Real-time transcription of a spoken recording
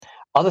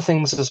Other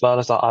things as well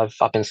is that I've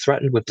been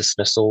threatened with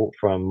dismissal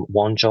from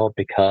one job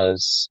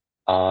because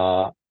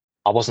uh,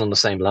 I wasn't on the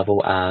same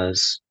level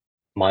as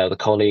my other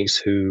colleagues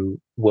who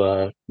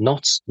were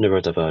not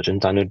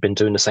neurodivergent and who'd been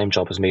doing the same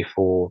job as me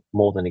for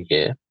more than a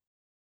year.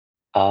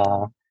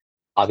 Uh,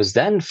 I was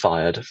then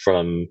fired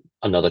from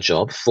another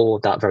job for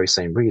that very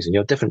same reason,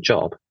 different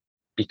job,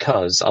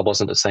 because I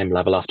wasn't at the same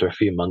level after a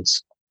few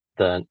months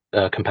than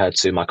compared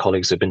to my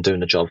colleagues who've been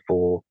doing the job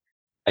for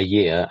a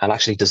year and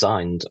actually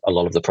designed a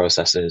lot of the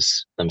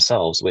processes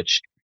themselves,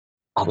 which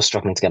I was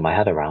struggling to get my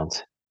head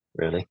around,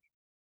 really.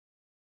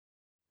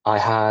 I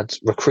had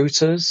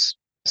recruiters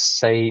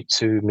say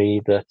to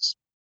me that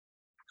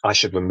I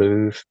should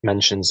remove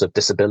mentions of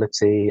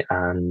disability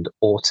and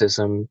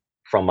autism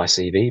from my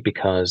CV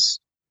because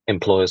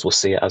employers will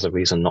see it as a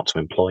reason not to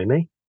employ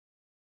me.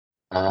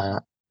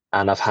 Uh,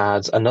 and I've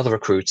had another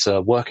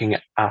recruiter working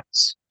at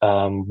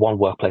one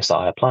workplace that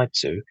I applied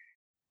to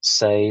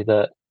say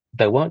that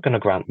they weren't going to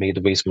grant me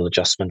the reasonable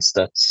adjustments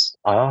that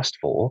I asked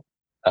for,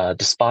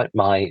 despite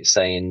my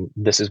saying,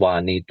 this is why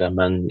I need them.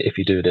 And if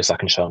you do this, I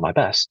can show my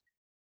best.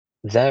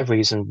 Their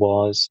reason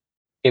was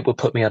it would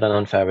put me at an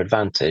unfair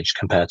advantage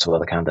compared to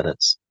other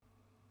candidates.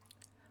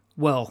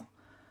 Well,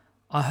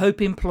 I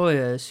hope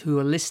employers who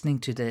are listening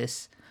to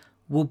this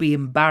will be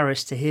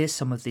embarrassed to hear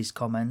some of these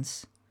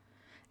comments.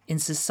 In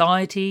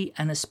society,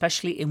 and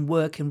especially in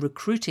work and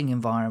recruiting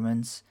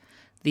environments,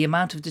 the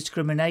amount of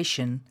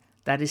discrimination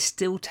that is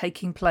still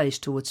taking place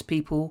towards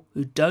people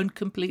who don't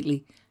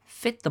completely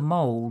fit the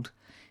mould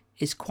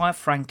is quite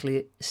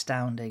frankly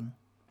astounding.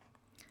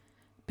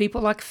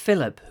 People like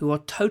Philip, who are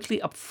totally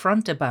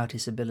upfront about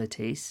his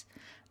abilities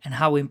and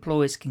how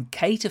employers can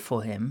cater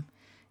for him,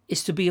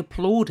 is to be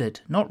applauded,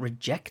 not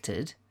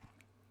rejected.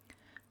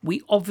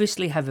 We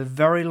obviously have a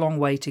very long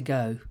way to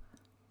go,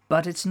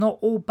 but it's not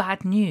all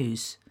bad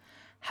news.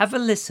 Have a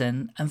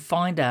listen and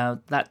find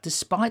out that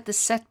despite the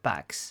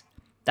setbacks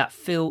that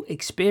Phil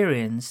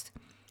experienced,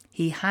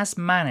 he has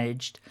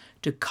managed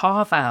to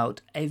carve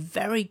out a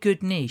very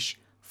good niche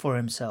for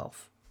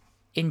himself.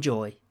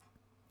 Enjoy.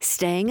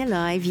 Staying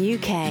Alive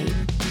UK.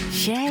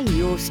 Share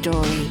your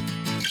story.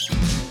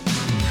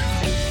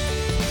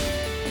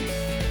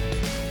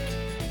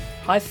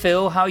 Hi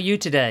Phil, how are you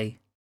today?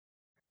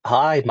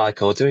 Hi,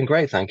 Michael. Doing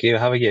great, thank you.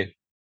 How are you?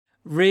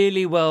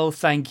 Really well,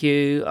 thank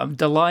you. I'm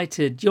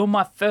delighted. You're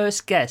my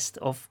first guest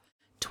of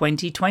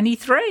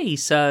 2023,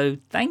 so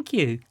thank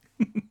you.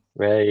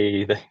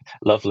 Ray,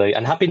 lovely.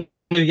 And Happy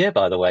New Year,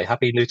 by the way.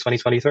 Happy New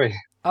 2023.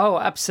 Oh,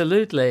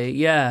 absolutely.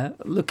 Yeah.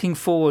 Looking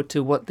forward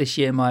to what this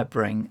year might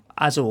bring,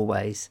 as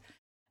always.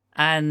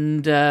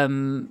 And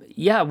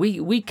yeah,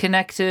 we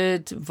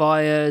connected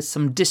via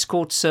some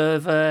Discord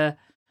server.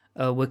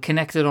 We're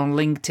connected on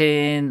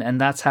LinkedIn,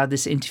 and that's how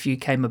this interview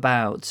came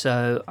about.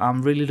 So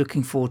I'm really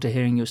looking forward to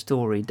hearing your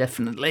story,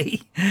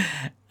 definitely.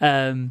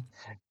 um,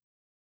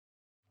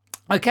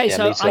 okay,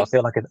 Yeah, me so too. I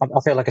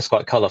feel like it's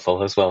quite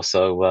colourful as well.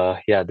 So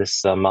yeah,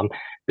 this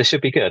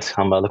should be good.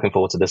 I'm looking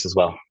forward to this as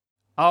well.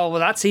 oh, well,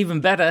 that's even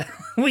better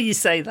when you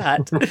say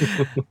that.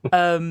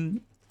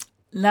 um,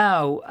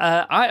 Now,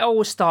 I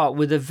always start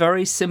with a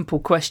very simple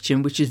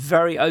question, which is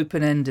very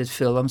open-ended,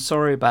 Phil. I'm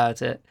sorry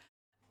about it.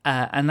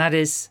 And that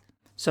is,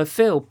 so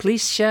Phil,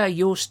 please share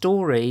your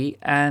story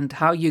and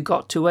how you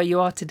got to where you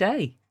are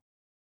today.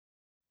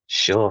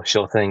 Sure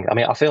thing. I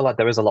mean, I feel like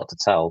there is a lot to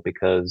tell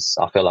because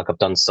I feel like I've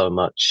done so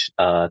much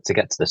to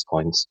get to this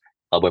point,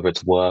 whether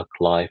it's work,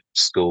 life,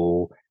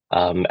 school,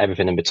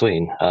 everything in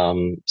between.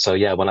 So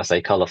yeah, when I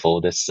say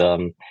colourful, this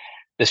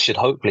should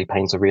hopefully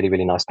paint a really,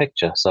 really nice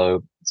picture.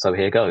 So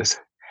here goes.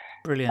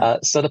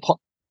 Brilliant. So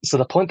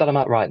the point that I'm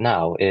at right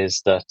now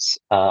is that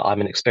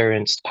I'm an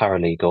experienced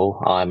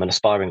paralegal. I'm an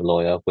aspiring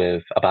lawyer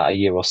with about a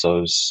year or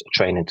so's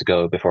training to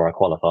go before I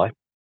qualify.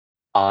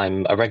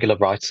 I'm a regular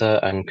writer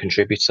and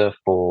contributor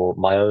for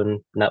my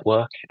own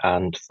network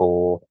and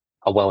for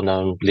a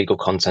well-known legal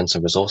content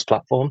and resource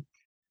platform.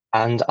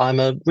 And I'm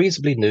a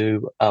reasonably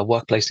new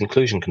workplace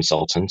inclusion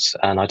consultant,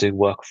 and I do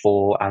work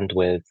for and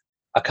with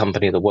a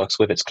company that works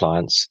with its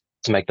clients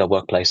to make their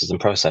workplaces and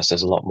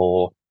processes a lot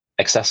more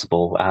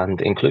accessible and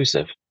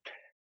inclusive.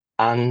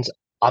 And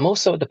I'm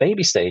also at the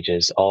baby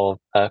stages of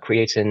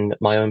creating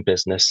my own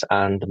business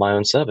and my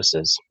own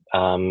services.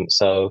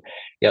 So,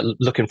 yeah,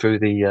 looking through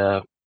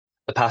the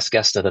past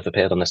guests that have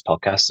appeared on this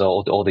podcast, so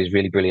all these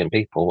really brilliant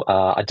people,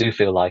 I do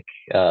feel like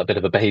a bit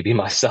of a baby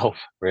myself,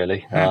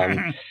 really.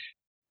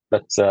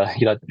 But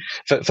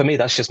for me,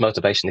 that's just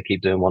motivation to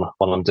keep doing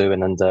what I'm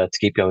doing and to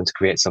keep going to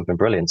create something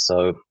brilliant.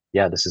 So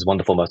yeah, this is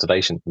wonderful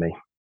motivation for me.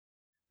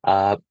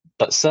 Uh,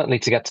 but certainly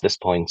to get to this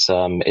point,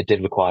 it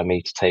did require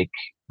me to take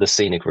the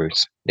scenic route,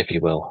 if you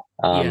will.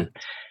 Yeah.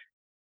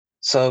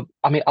 So,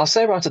 I mean, I'll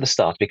say right at the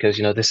start, because,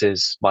 this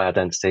is my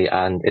identity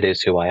and it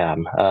is who I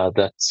am,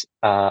 that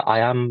I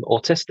am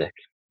autistic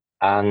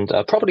and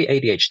probably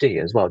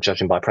ADHD as well,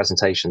 judging by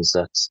presentations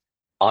that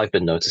I've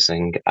been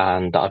noticing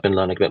and that I've been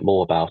learning a bit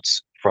more about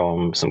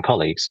from some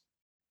colleagues.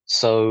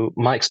 So,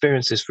 my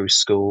experiences through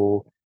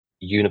school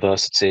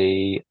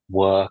university,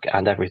 work,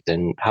 and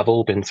everything have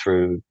all been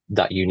through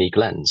that unique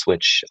lens,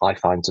 which I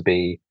find to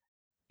be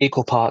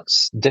equal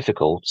parts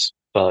difficult,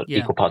 but Yeah.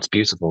 equal parts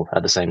beautiful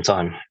at the same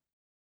time.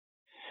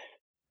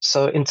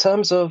 So in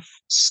terms of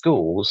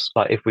schools,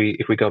 like if we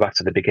go back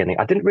to the beginning,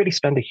 I didn't really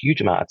spend a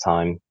huge amount of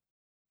time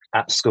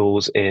at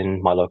schools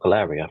in my local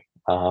area.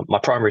 My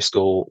primary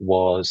school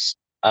was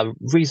a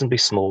reasonably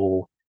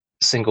small,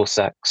 single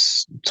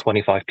sex,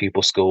 25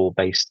 pupil school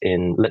based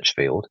in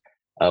Lichfield,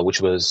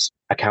 which was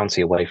a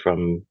county away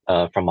from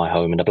my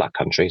home in the Black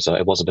Country. So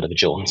it was a bit of a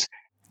jaunt.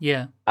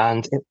 Yeah.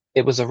 And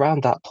it was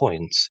around that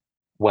point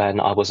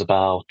when I was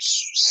about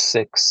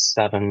 6,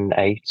 7,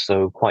 8,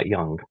 so quite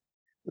young,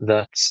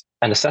 that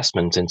an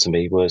assessment into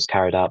me was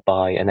carried out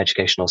by an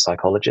educational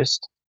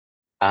psychologist,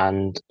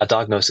 and a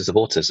diagnosis of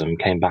autism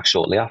came back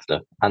shortly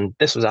after. And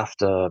this was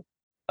after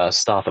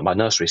staff at my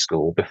nursery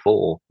school,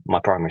 before my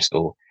primary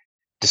school,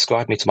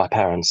 described me to my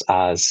parents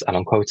as, and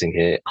I'm quoting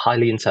here,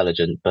 highly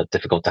intelligent but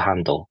difficult to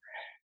handle.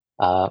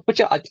 Which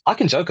yeah, I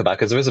can joke about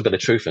because there is a bit of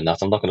truth in that.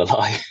 I'm not going to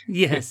lie.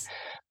 Yes.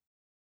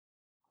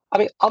 I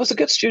mean, I was a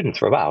good student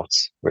throughout,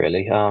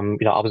 really. I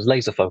was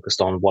laser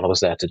focused on what I was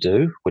there to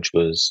do, which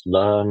was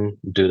learn,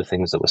 do the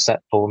things that were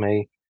set for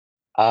me.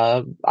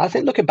 I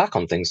think looking back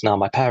on things now,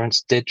 my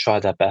parents did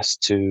try their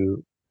best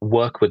to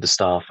work with the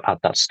staff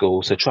at that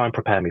school to try and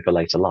prepare me for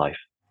later life.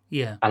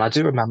 Yeah. And I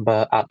do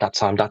remember at that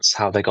time, that's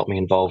how they got me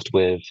involved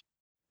with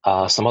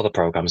some other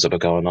programs that were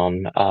going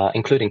on,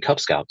 including Cub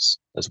Scouts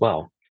as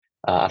well,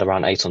 at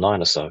around 8 or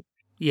 9 or so,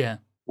 Yeah.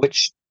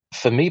 which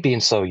for me being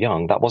so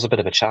young, that was a bit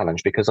of a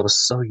challenge because I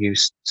was so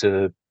used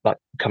to like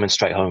coming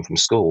straight home from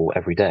school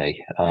every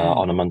day Mm.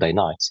 on a Monday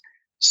night.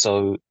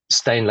 So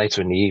staying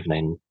later in the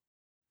evening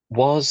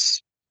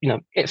was,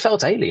 it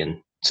felt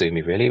alien to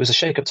me, really. It was a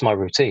shake up to my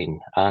routine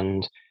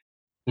and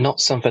not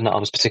something that I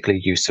was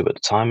particularly used to at the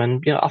time.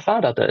 And, I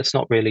found out that it's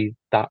not really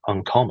that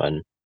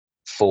uncommon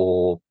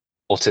for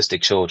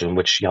autistic children,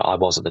 which, I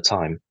was at the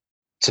time,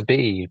 to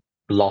be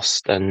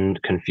lost and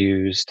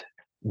confused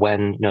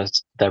when,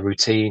 their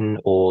routine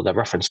or their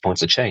reference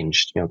points are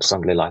changed,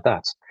 suddenly like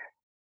that.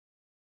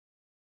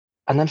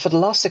 And then for the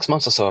last 6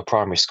 months or so at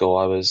primary school,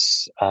 I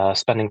was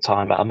spending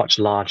time at a much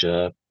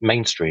larger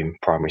mainstream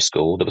primary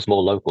school that was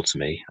more local to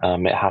me.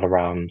 It had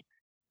around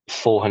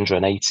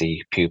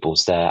 480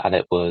 pupils there, and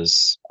it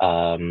was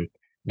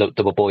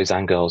there were boys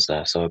and girls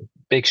there, so a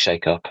big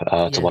shake up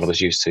to what I Yes.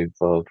 was used to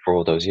for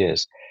all those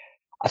years.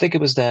 I think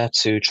it was there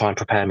to try and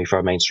prepare me for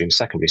a mainstream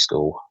secondary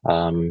school,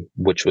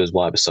 which was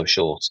why it was so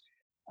short.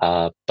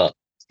 But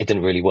it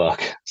didn't really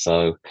work,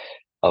 so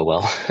oh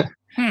well.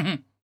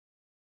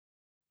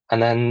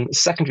 And then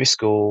secondary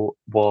school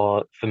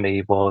for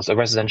me was a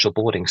residential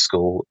boarding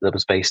school that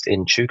was based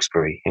in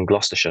Tewkesbury in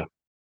Gloucestershire.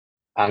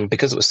 And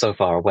because it was so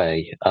far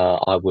away,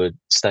 I would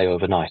stay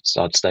overnight.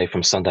 So I'd stay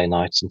from Sunday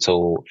night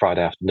until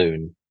Friday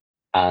afternoon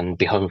and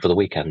be home for the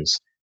weekends.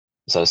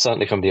 So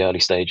certainly from the early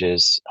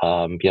stages,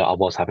 I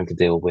was having to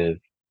deal with,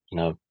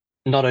 not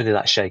only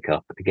that shake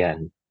up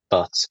again,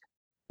 but,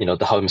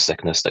 the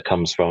homesickness that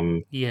comes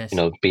from, Yes.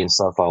 being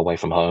so far away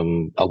from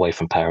home, away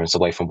from parents,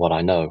 away from what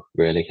I know,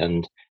 really.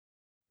 And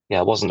yeah,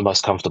 I wasn't the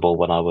most comfortable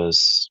when I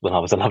was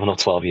 11 or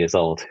 12 years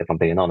old, if I'm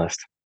being honest.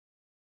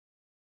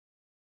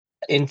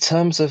 In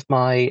terms of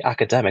my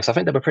academics, I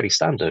think they were pretty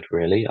standard,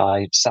 really.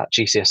 I sat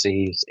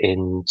GCSEs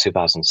in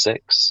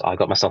 2006. I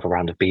got myself a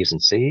round of B's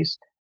and C's,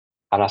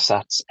 and I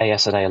sat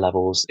AS and A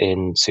levels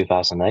in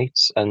 2008.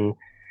 And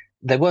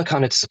they were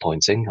kind of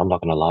disappointing. I'm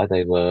not going to lie.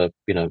 They were,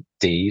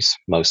 D's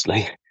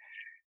mostly.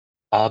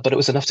 But it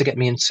was enough to get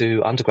me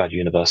into undergrad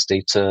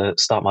university to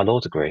start my law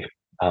degree.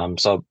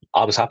 So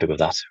I was happy with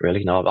that,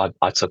 really.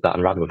 I took that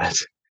and ran with it.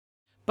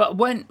 But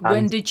when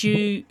And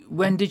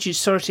when did you,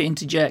 sorry to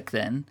interject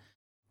then,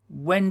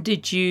 when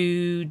did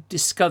you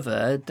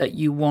discover that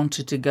you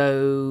wanted to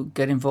go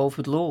get involved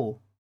with law?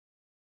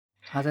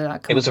 How did that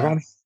it come was about?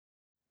 around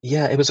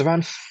Yeah, it was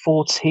around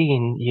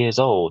 14 years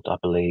old, I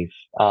believe.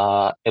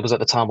 It was at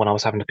the time when I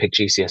was having to pick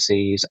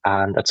GCSEs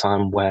and a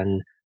time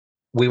when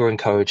we were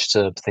encouraged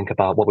to think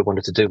about what we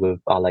wanted to do with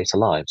our later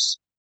lives.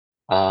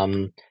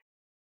 Um,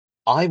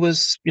 I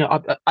was,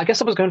 I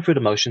guess I was going through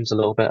the motions a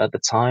little bit at the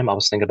time. I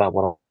was thinking about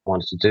what I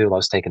wanted to do. I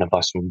was taking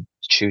advice from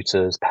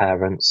tutors,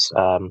 parents.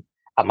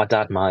 At my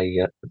dad,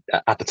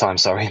 at the time,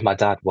 sorry, my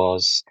dad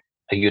was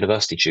a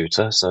university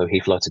tutor, so he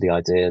floated the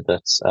idea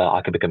that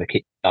I could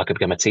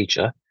become a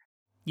teacher.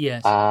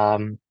 Yes.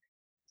 Um,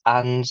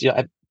 and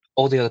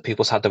all the other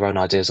people's had their own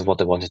ideas of what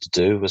they wanted to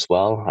do as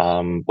well,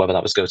 whether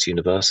that was go to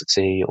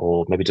university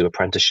or maybe do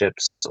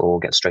apprenticeships or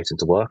get straight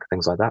into work,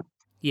 things like that.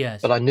 But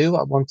Yes. I knew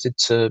I wanted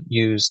to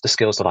use the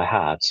skills that I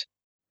had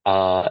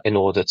in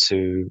order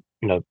to,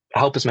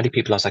 help as many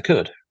people as I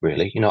could,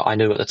 really. I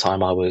knew at the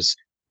time I was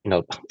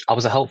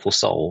a helpful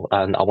soul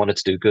and I wanted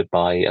to do good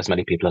by as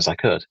many people as I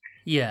could.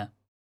 Yeah.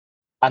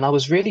 And I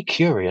was really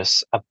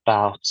curious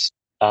about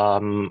a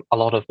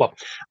lot of, well,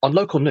 on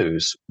local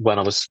news when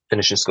I was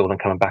finishing school and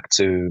coming back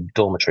to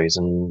dormitories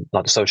and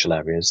like the social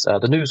areas,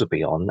 the news would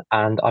be on,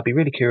 and I'd be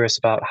really curious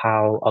about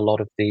how a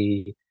lot of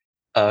the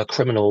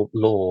criminal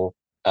law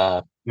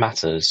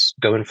matters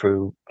going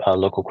through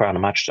local crown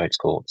and magistrates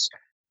courts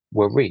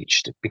were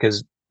reached,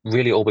 because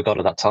really all we got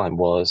at that time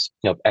was,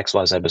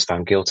 XYZ was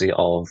found guilty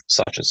of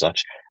such and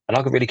such, and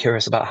I got really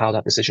curious about how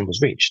that decision was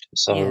reached.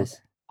 So Yes.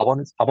 I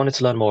wanted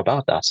to learn more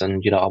about that,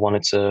 and I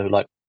wanted to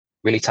like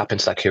really tap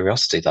into that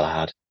curiosity that I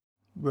had.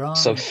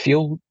 So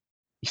Right.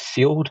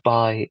 fueled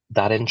by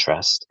that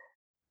interest,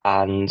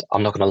 and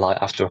I'm not going to lie,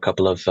 after a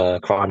couple of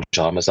crime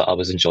dramas that I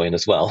was enjoying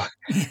as well,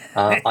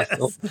 I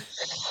thought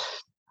Yes.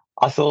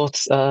 I thought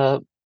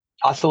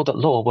I thought that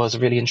law was a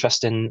really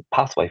interesting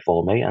pathway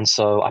for me, and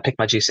so I picked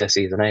my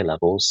GCSEs and A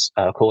levels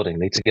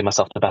accordingly to give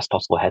myself the best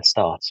possible head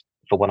start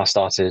for when I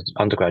started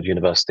undergrad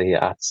university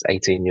at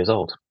 18 years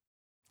old.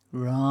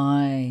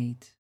 Right.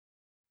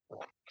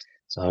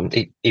 So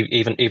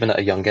even at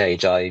a young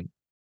age, I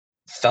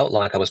felt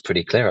like I was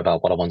pretty clear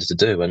about what I wanted to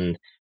do, and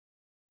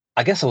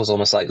I guess I was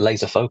almost like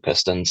laser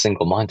focused and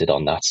single minded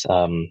on that.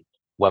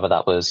 Whether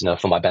that was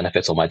for my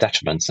benefit or my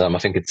detriment, I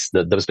think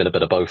there's been a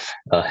bit of both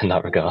in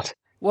that regard.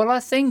 Well,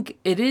 I think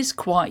it is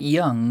quite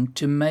young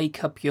to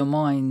make up your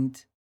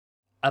mind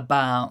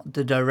about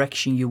the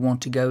direction you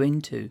want to go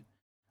into.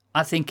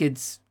 I think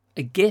it's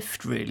a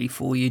gift, really,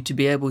 for you to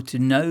be able to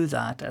know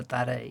that at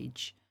that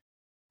age.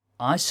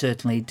 I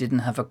certainly didn't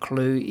have a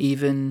clue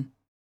even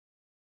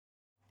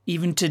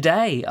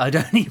today. I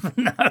don't even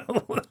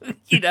know,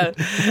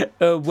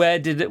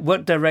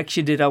 what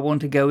direction did I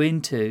want to go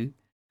into?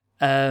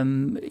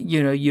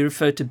 You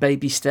refer to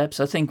baby steps.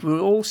 I think we're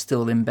all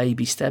still in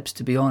baby steps,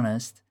 to be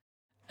honest,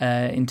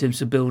 in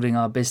terms of building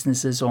our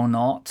businesses or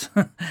not,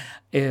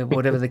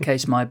 whatever the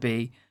case might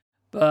be.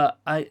 But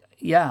I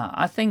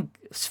think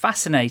it's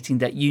fascinating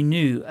that you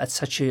knew at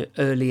such an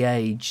early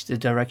age the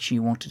direction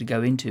you wanted to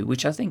go into,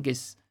 which I think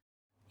is,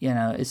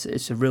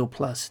 it's a real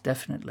plus,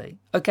 definitely.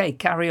 Okay,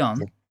 carry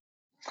on.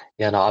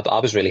 Yeah, no, I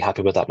was really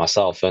happy with that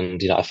myself,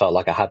 and I felt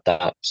like I had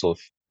that sort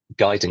of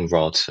guiding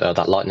rod,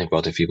 that lightning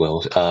rod, if you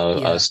will,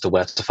 Yeah, as to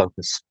where to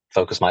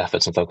focus my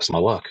efforts and focus my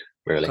work,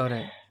 really.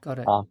 got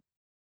it. Um,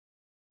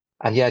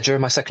 and yeah,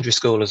 during my secondary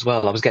school as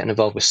well, I was getting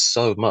involved with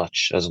so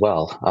much as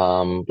well.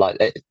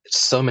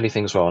 So many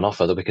things were on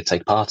offer that we could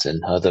take part in.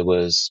 There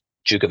was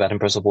Duke of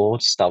Edinburgh's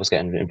awards that I was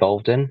getting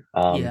involved in.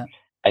 Yeah,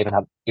 I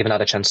even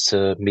had a chance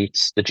to meet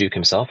the Duke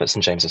himself at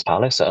St James's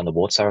Palace at an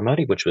award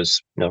ceremony, which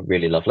was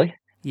really lovely.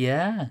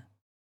 yeah,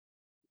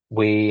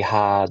 We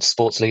had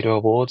sports leader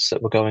awards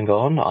that were going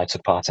on. I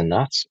took part in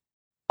that.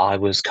 I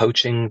was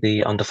coaching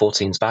the under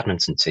 14s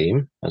badminton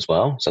team as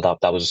well, so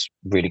that was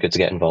really good to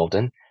get involved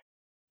in.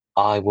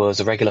 I was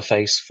a regular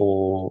face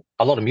for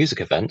a lot of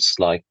music events,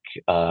 like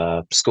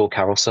school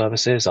carol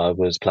services. I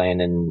was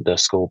playing in the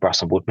school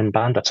brass and woodwind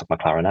band. I took my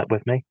clarinet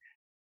with me.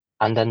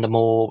 And then the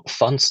more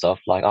fun stuff,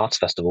 like arts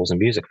festivals and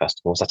music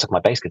festivals, I took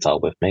my bass guitar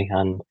with me.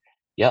 And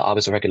yeah, I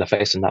was a regular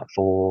face in that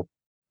for,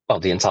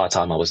 well, the entire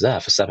time I was there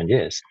for 7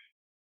 years.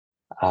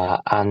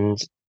 And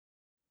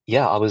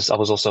yeah, I was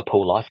also a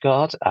pool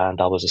lifeguard,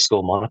 and I was a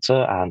school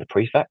monitor and a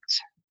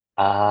prefect.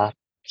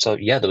 So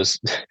yeah, there was.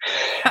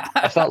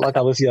 I felt like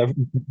I was,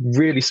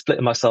 really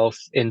splitting myself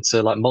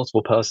into like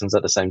multiple persons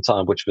at the same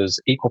time, which was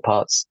equal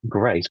parts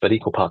great, but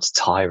equal parts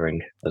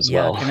tiring as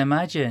yeah, I well. can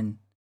imagine.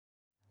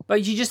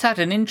 But you just had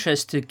an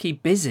interest to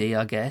keep busy,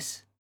 I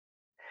guess.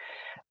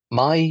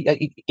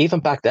 Even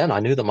back then, I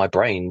knew that my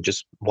brain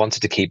just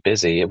wanted to keep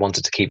busy. It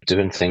wanted to keep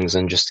doing things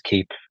and just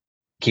keep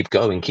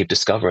going, keep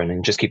discovering,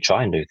 and just keep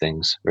trying new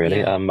things. Really,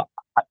 Yeah,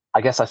 I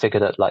guess I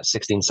figured at like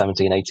 16,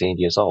 17, 18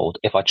 years old,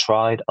 if I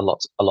tried a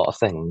lot of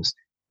things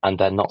and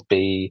then not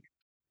be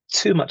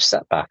too much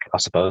setback, I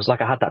suppose.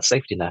 Like I had that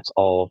safety net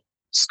of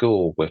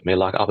school with me.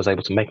 Like I was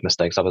able to make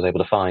mistakes. I was able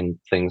to find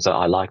things that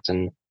I liked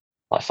and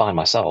like find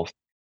myself.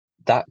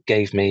 That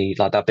gave me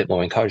like that bit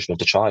more encouragement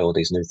to try all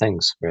these new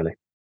things, really.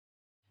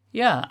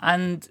 yeah,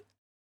 and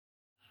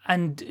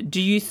do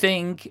you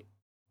think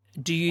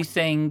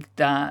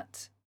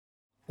that,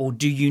 or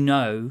do you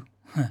know,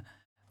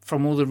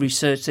 from all the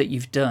research that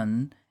you've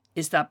done,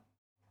 is that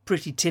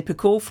pretty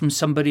typical from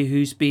somebody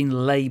who's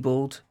been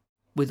labelled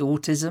with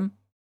autism?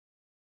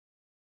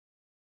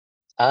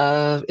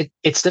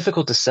 It's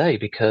difficult to say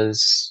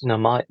because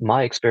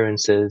my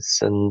experiences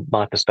and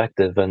my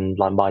perspective and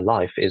like my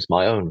life is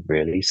my own,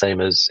 really,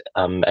 same as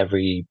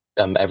every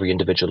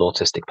individual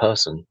autistic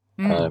person,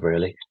 Mm,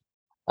 really.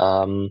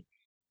 Um,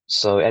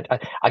 so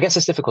I guess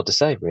it's difficult to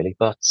say, really,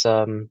 but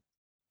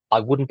I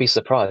wouldn't be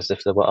surprised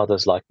if there were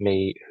others like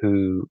me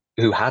who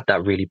had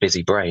that really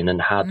busy brain and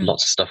had mm,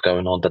 lots of stuff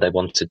going on that they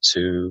wanted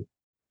to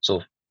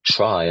sort of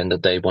try and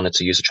that they wanted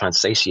to use to try and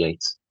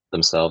satiate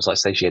themselves, like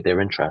satiate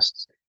their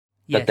interests.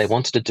 That they yes.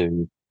 wanted to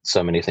do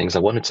so many things. They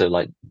wanted to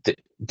like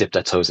dip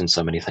their toes in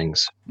so many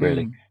things,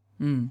 really.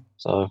 Mm, mm.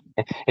 So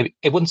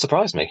it wouldn't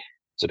surprise me,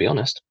 to be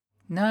honest.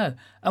 No.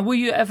 And were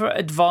you ever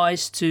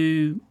advised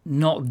to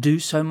not do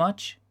so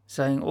much?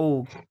 Saying,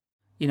 oh,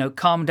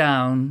 calm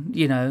down,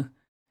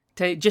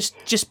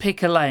 just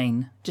pick a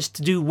lane, just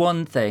to do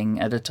one thing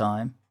at a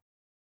time.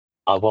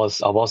 I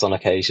was on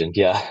occasion,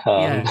 yeah.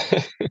 Yeah.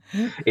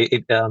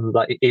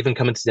 Like even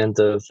coming to the end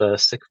of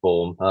sixth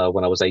form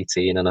when I was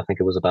 18, and I think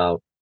it was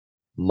about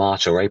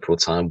March or April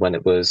time when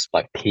it was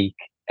like peak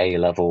A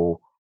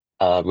level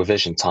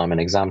revision time and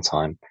exam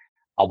time,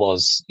 I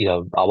was,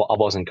 I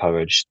was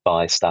encouraged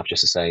by staff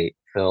just to say,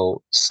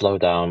 Phil, slow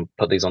down,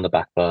 put these on the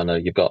back burner.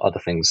 You've got other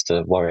things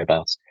to worry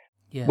about,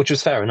 Yeah. which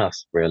was fair enough,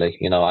 really.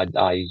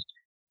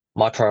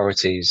 My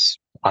priorities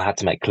I had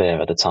to make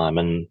clear at the time.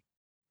 And,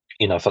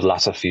 for the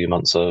latter few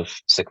months of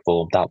sixth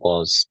form, that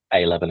was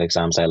A level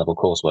exams, A level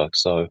coursework.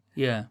 So,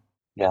 Yeah.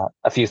 yeah,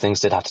 a few things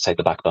did have to take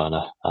the back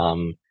burner.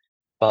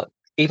 But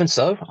even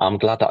so, I'm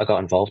glad that I got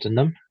involved in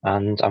them,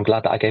 and I'm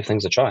glad that I gave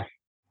things a try.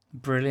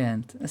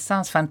 Brilliant. It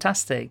sounds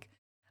fantastic.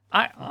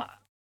 I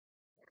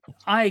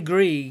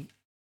agree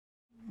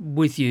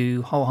with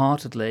you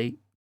wholeheartedly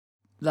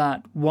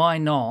that why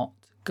not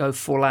go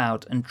full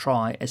out and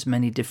try as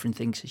many different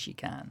things as you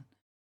can.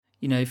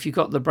 If you've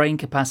got the brain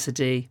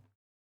capacity,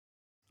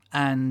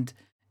 and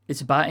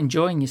it's about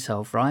enjoying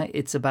yourself, right?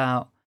 It's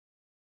about,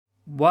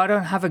 why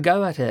don't have a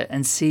go at it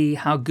and see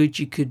how good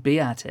you could be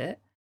at it?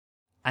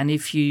 And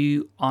if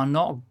you are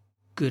not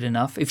good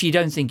enough, if you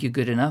don't think you're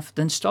good enough,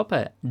 then stop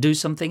it. Do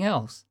something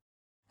else.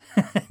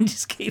 And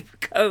just keep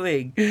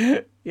going.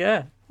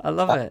 Yeah, I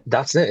love it.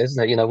 That's it,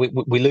 isn't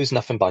it? We lose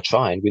nothing by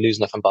trying. We lose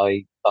nothing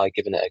by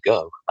giving it a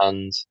go.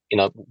 And,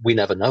 we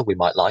never know. We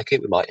might like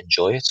it. We might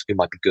enjoy it. We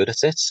might be good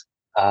at it.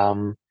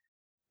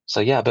 So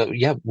yeah, but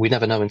yeah, we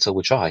never know until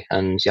we try.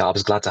 And yeah, I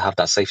was glad to have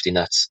that safety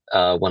net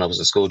when I was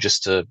at school,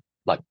 just to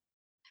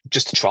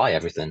try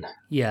everything.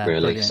 Yeah,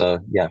 Really. brilliant. So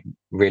yeah,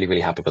 really,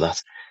 really happy with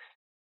that.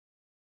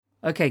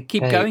 Okay,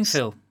 keep going,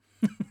 Phil.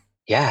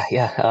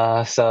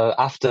 Yeah. So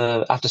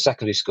after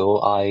secondary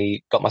school,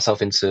 I got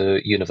myself into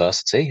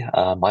university.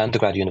 My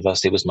undergrad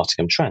university was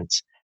Nottingham Trent.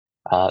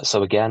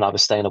 So again, I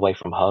was staying away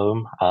from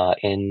home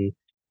in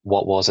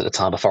what was at the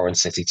time a foreign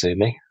city to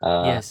me.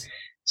 Yes.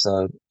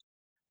 So,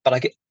 but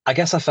I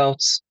guess I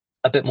felt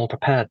a bit more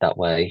prepared that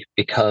way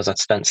because I'd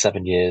spent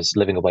 7 years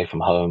living away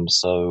from home.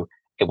 So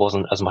it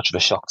wasn't as much of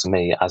a shock to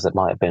me as it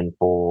might have been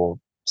for,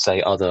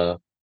 say, other,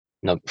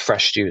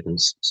 fresh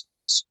students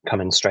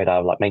coming straight out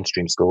of like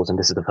mainstream schools, and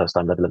this is the first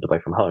time they've lived away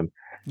from home. So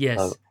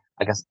Yes.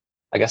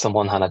 I guess on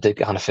one hand, I did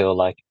kind of feel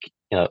like,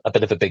 a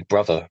bit of a big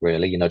brother,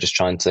 really, just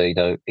trying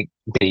to,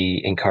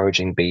 be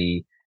encouraging,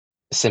 be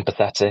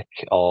sympathetic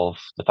of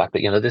the fact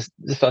that, this is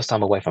the first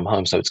time away from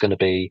home. So it's going to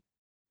be,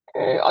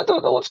 I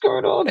don't know what's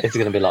going on. It's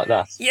going to be like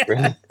that.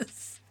 Really.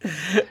 Yes.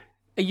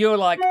 You're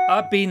like,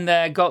 I've been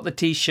there, got the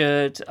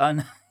T-shirt,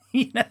 and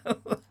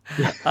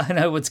I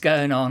know what's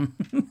going on.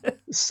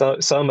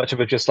 So much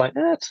of it just like,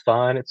 it's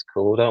fine, it's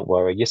cool, don't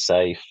worry, you're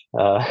safe.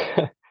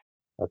 But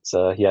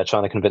yeah,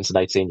 trying to convince an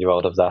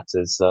 18-year-old of that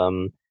is,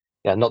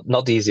 yeah,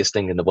 not the easiest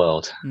thing in the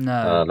world.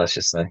 No. Let's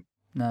just say.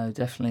 No,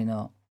 definitely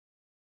not.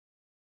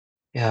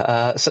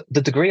 Yeah. So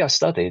the degree I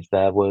studied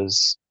there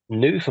was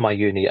new for my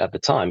uni at the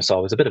time, so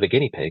I was a bit of a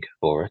guinea pig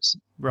for it.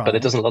 But it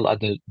Right. doesn't look like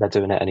they're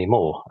doing it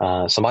anymore.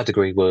 So my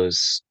degree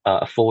was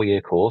a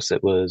 4-year course.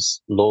 It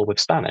was law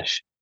with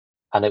Spanish,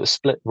 and it was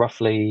split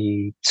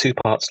roughly 2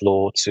 parts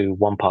law to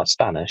 1 part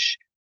Spanish.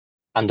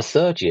 And the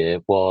third year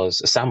was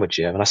a sandwich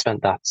year, and I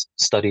spent that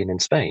studying in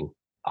Spain.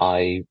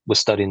 I was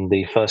studying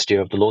the first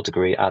year of the law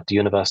degree at the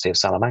University of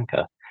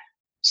Salamanca.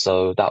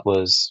 So that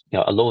was,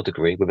 a law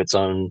degree with its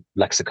own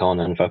lexicon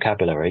and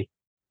vocabulary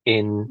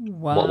in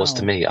what was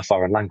to Wow. me a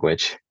foreign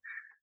language.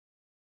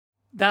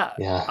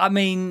 Yeah. I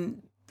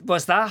mean,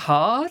 was that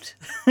hard?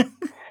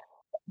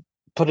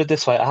 Put it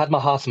this way, I had my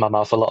heart in my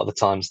mouth a lot of the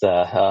times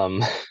there,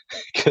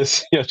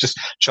 because just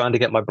trying to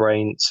get my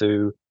brain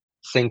to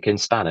think in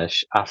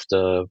Spanish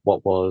after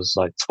what was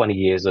like 20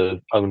 years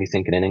of only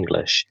thinking in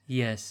English.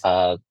 Yes.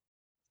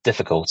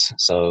 Difficult.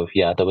 So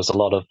yeah, there was a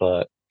lot of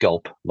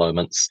gulp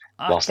moments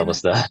I whilst I can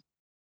was there.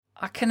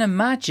 I can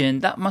imagine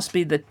that must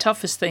be the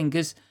toughest thing,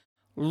 because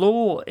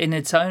law in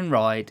its own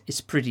right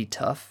is pretty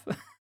tough.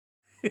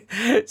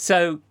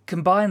 So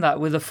combine that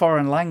with a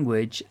foreign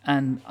language,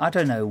 and I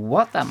don't know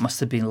what that must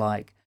have been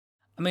like.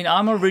 I mean,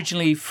 I'm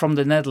originally from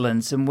the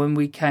Netherlands, and when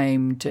we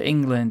came to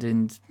England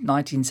in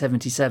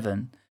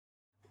 1977,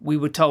 we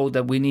were told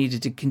that we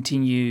needed to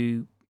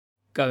continue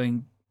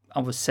going. I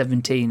was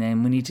 17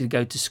 and we needed to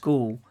go to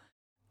school.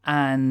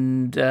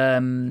 And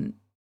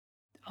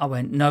I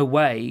went, no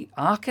way.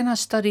 How can I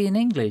study in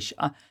English?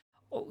 I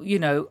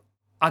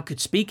could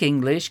speak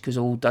English because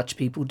all Dutch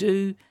people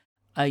do.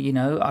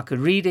 I could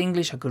read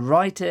English, I could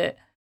write it.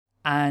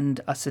 And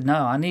I said,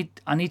 no, I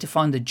need to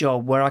find a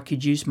job where I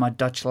could use my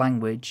Dutch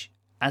language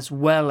as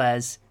well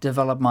as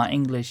develop my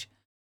English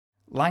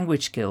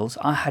language skills.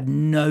 I had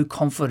no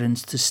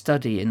confidence to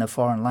study in a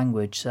foreign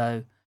language.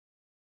 So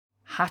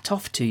hat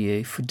off to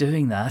you for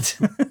doing that.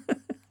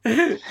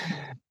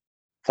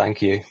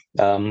 Thank you.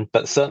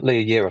 But certainly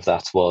a year of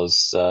that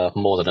was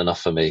more than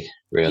enough for me,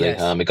 really.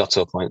 Yes. It got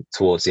to a point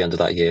towards the end of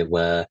that year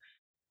where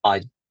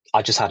I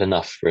I just had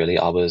enough, really.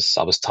 I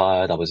was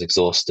tired, I was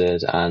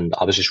exhausted, and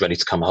I was just ready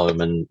to come home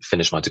and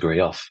finish my degree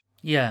off.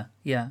 Yeah,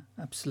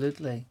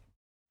 absolutely.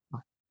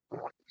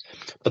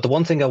 But the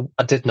one thing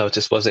I did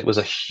notice was it was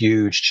a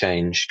huge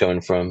change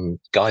going from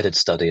guided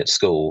study at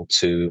school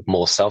to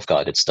more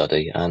self-guided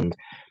study. And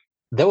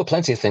there were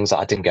plenty of things that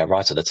I didn't get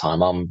right at the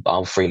time.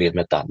 I'll freely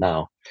admit that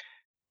now.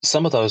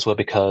 Some of those were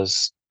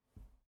because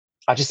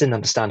I just didn't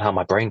understand how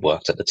my brain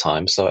worked at the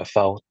time. So it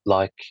felt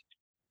like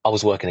I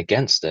was working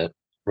against it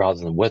rather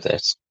than with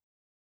it.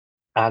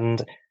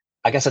 And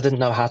I guess I didn't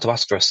know how to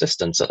ask for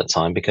assistance at the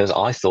time because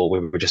I thought we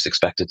were just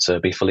expected to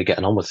be fully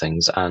getting on with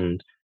things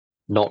and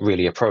not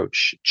really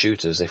approach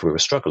tutors if we were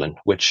struggling,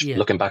 which Yeah.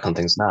 looking back on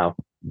things now,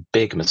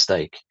 big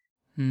mistake,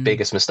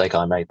 biggest mistake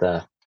I made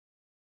there.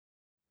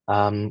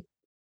 Um,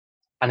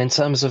 and in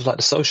terms of like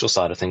the social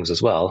side of things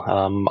as well,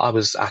 I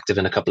was active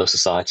in a couple of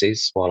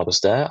societies while I was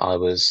there. I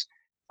was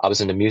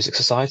in a music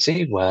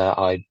society where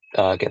I'd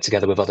get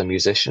together with other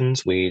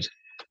musicians.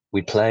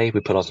 We'd play. We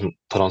put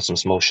on some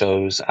small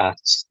shows at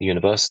the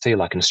university,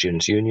 like in the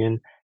students' union,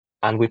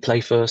 and we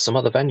play for some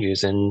other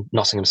venues in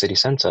Nottingham city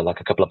centre, like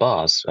a couple of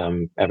bars,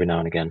 every now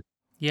and again.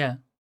 Yeah.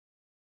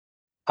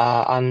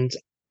 And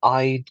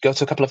I'd go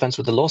to a couple of events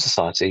with the Law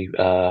Society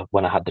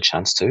when I had the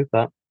chance to.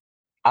 But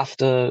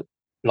after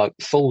like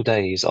full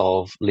days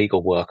of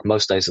legal work,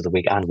 most days of the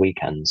week and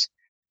weekends,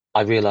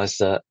 I realised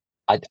that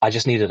I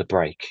just needed a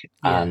break,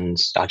 Yeah. and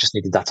I just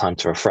needed that time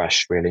to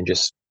refresh, really, and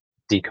just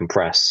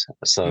decompress.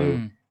 So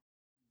Mm.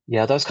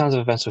 yeah, those kinds of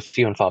events were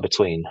few and far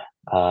between.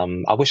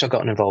 I wish I'd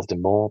gotten involved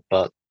in more,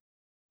 but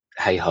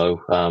hey ho,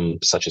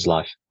 such is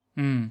life.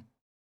 Mm.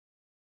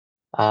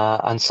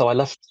 And so I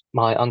left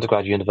my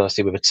undergrad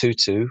university with a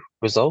 2-2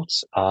 result.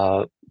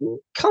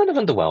 Kind of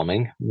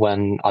underwhelming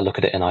when I look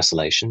at it in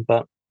isolation,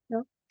 but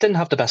didn't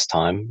have the best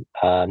time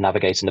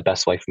navigating the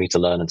best way for me to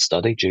learn and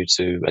study due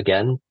to,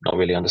 again, not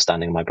really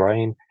understanding my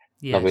brain,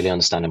 not really Yes.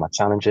 understanding my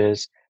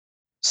challenges,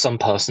 some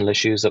personal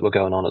issues that were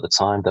going on at the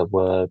time that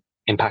were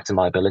impacting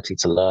my ability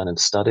to learn and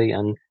study.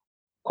 And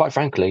quite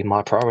frankly,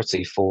 my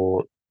priority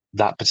for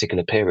that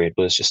particular period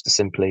was just to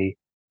simply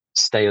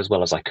stay as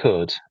well as I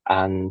could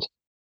and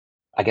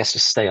I guess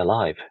just stay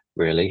alive,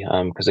 really,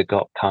 because it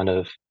got kind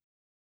of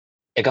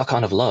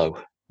low,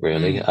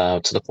 really,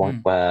 Mm. to the point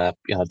Mm. where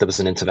there was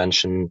an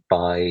intervention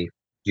by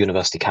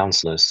university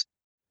counsellors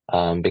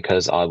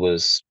because I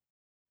was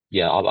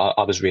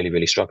really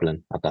really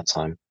struggling at that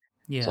time.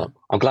 Yeah. So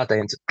I'm glad they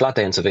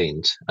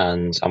intervened,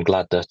 and I'm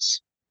glad that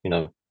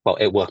well,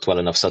 it worked well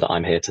enough so that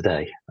I'm here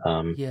today.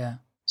 Yeah.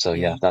 So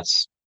Yeah.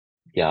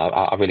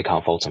 I really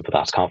can't fault them for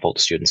that. Can't fault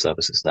the student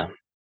services there.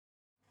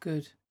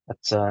 Good.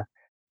 But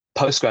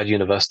postgrad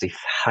university,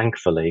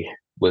 thankfully,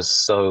 was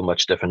so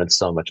much different and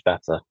so much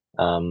better.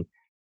 Um,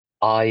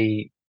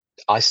 I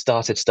I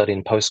started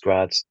studying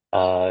postgrad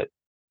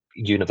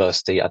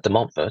university at De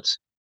Montfort.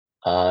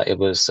 It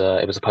was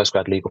a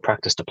postgrad legal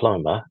practice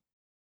diploma.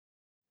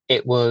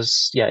 It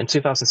was in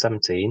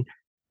 2017,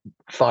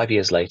 5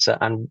 years later,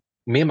 and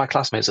me and my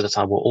classmates at the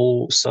time were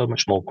all so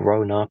much more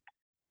grown up.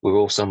 We were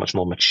all so much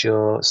more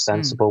mature, Mm.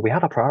 sensible. We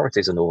had our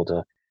priorities in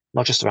order,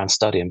 not just around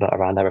studying, but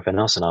around everything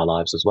else in our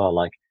lives as well,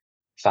 like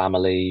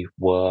family,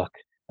 work,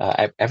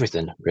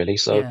 everything really.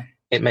 So Yeah.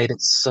 it made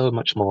it so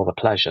much more of a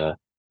pleasure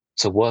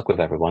to work with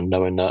everyone,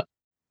 knowing that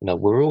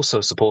we're all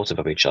so supportive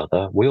of each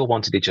other. We all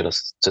wanted each other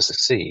to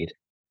succeed,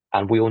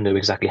 and we all knew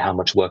exactly how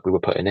much work we were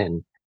putting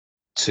in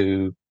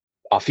to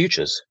our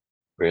futures.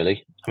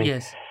 Really,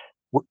 Yes.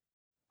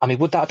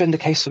 would that have been the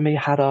case for me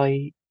had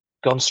I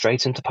gone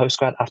straight into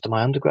postgrad after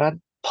my undergrad?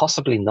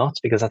 Possibly not,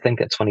 because I think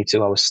at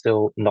 22 I was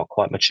still not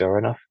quite mature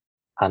enough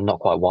and not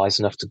quite wise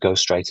enough to go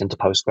straight into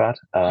postgrad.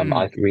 I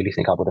Mm. really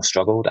think I would have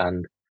struggled,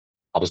 and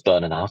I was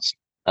burning out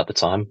at the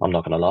time. I'm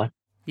not going to lie.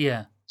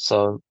 Yeah.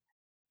 So,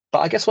 but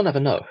I guess we'll never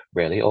know,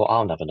 really, or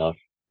I'll never know.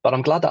 But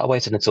I'm glad that I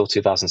waited until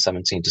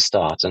 2017 to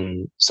start,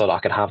 and so that I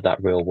could have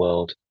that real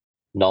world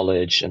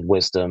knowledge and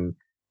wisdom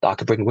that I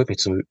could bring with me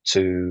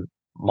to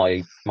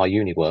my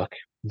uni work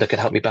that could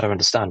help me better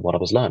understand what I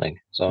was learning.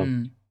 So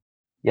Mm.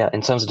 yeah,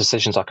 in terms of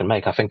decisions I can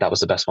make, I think that was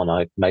the best one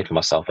I made for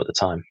myself at the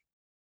time.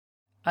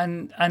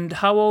 And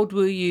how old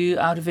were you,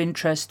 out of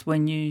interest,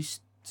 when you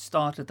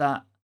started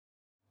that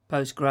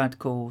postgrad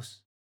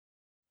course?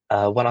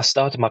 When I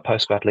started my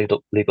postgrad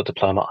legal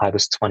diploma, I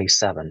was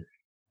 27.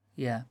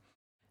 Yeah.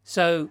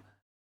 So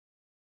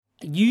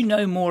you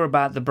know more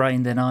about the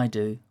brain than I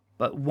do,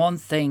 but one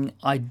thing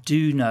I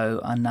do know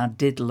and I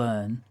did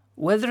learn,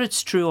 whether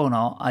it's true or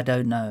not, I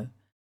don't know.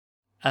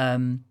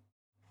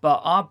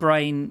 But our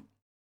brain,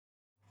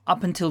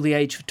 up until the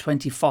age of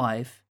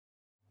 25,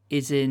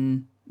 is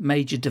in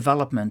major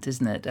development,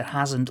 isn't it? It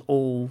hasn't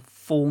all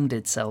formed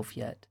itself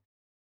yet.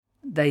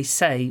 They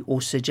say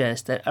or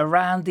suggest that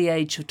around the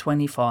age of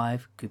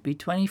 25, could be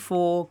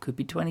 24, could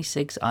be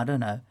 26, I don't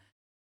know,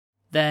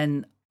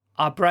 then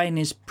our brain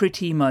is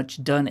pretty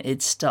much done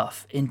its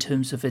stuff in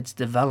terms of its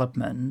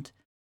development.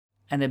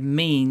 And it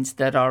means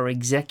that our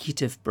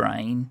executive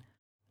brain,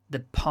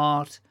 the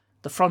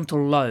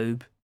frontal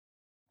lobe,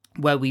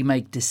 where we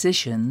make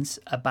decisions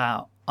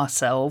about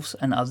ourselves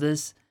and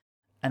others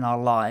and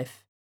our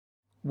life,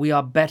 we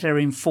are better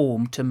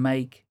informed to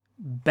make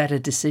better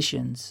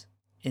decisions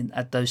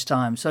at those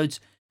times. So it's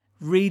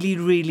really,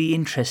 really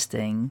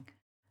interesting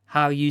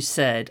how you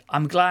said,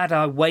 I'm glad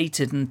I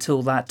waited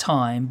until that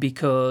time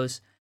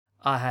because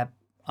I'm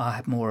I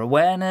had more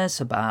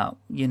awareness about,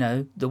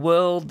 the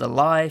world, the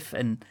life,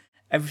 and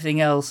everything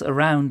else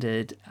around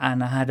it,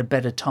 and I had a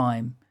better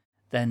time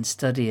than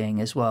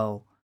studying as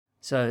well.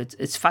 So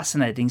it's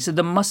fascinating. So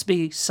there must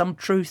be some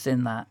truth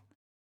in that,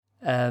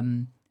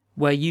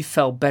 where you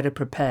felt better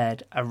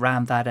prepared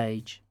around that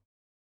age.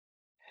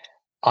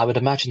 I would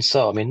imagine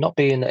so. I mean, not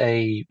being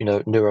a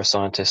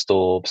neuroscientist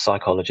or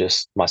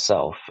psychologist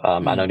myself,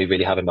 and only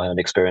really having my own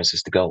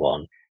experiences to go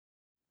on,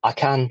 I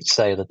can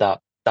say that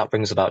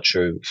rings about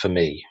true for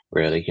me.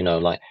 Really,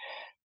 like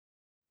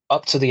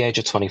up to the age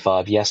of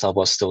 25, yes, I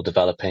was still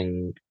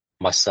developing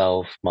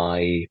myself,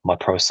 my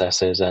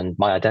processes, and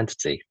my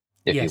identity,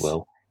 if you Yes,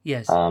 will.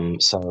 yes,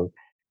 So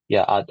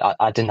yeah,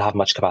 I didn't have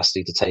much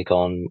capacity to take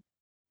on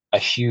a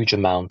huge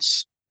amount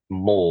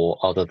more,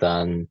 other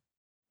than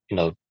you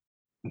know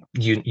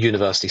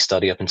university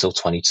study up until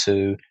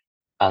 22,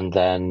 and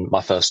then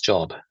my first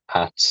job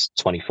at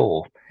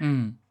 24.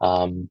 mm,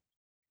 Um,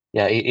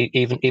 yeah,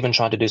 even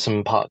trying to do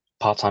some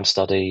part-time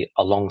study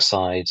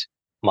alongside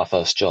my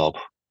first job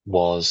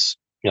was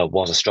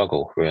a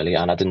struggle, really,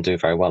 and I didn't do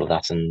very well at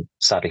that, and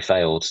sadly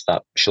failed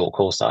that short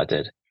course that I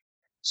did.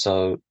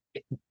 So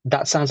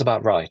that sounds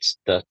about right.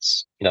 That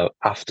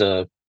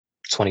after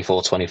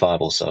 24,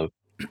 25 or so,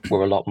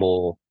 we're a lot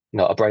more.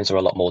 Our brains are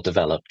a lot more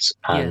developed,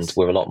 and yes,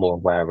 we're a lot more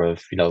aware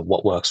of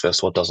what works for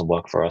us, what doesn't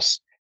work for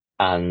us,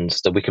 and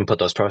that we can put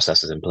those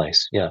processes in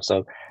place. Yeah.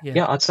 So yeah.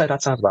 yeah, I'd say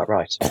that sounds about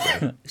right.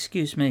 Really.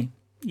 Excuse me.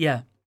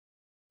 Yeah,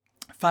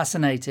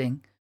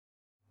 fascinating.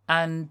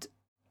 And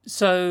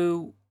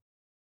so,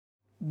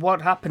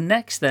 what happened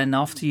next then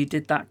after you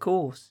did that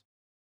course?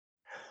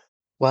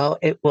 Well,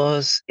 it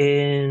was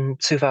in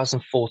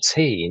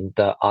 2014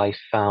 that I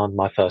found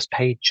my first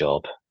paid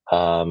job,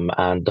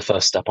 and the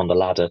first step on the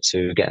ladder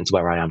to get into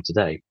where I am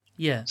today.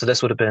 Yeah, So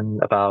this would have been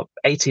about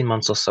 18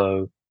 months or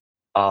so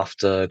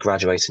after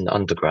graduating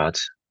undergrad,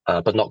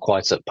 but not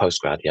quite at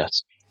postgrad yet.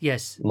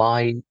 yes,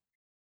 My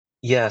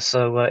Yeah,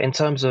 so in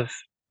terms of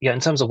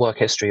work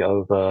history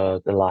over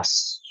the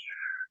last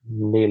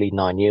nearly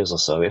 9 years or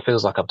so, it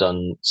feels like I've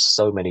done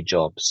so many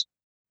jobs,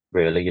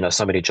 really.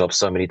 So many jobs,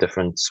 so many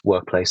different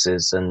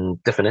workplaces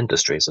and different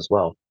industries as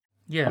well.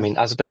 I yeah, mean,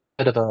 as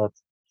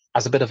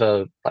a bit of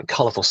a like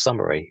colorful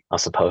summary, I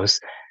suppose,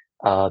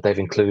 they've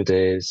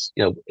included,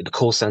 the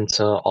call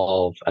center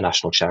of a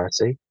national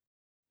charity,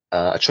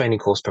 a training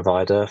course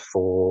provider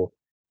for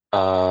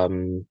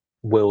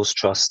wills,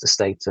 trust,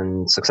 estate,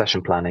 and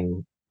succession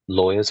planning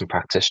lawyers and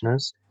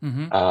practitioners,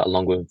 mm-hmm.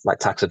 along with like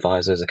tax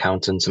advisors,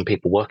 accountants, and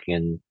people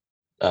working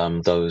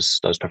in those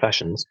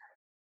professions.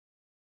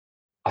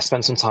 I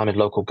spent some time in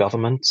local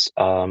government,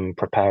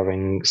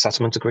 preparing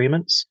settlement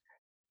agreements.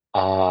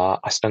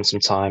 I spent some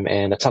time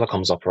in a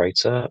telecoms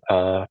operator,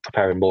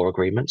 preparing more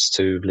agreements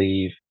to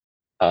leave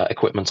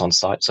equipment on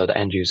site so that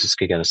end users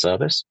could get a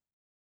service.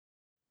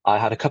 I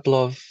had a couple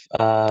of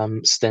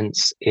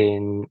stints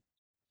in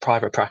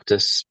private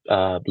practice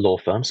law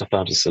firms, so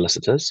firms of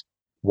solicitors,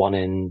 one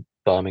in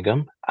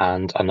Birmingham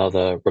and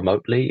another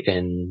remotely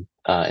in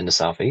the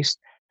southeast.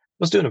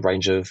 Was doing a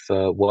range of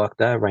work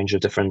there, a range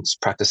of different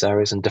practice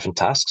areas and different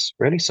tasks,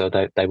 really. So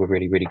they were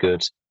really, really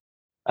good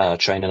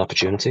training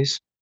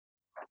opportunities.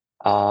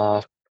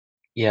 Uh,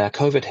 yeah,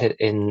 COVID hit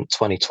in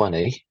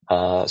 2020,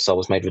 so I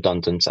was made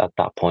redundant at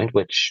that point,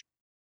 which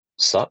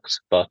sucked,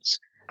 but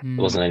there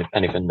Mm, wasn't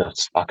anything that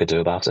I could do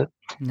about it.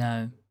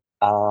 no,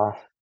 Uh,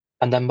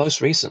 and then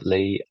most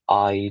recently,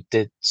 I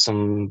did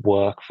some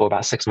work for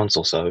about 6 months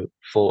or so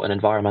for an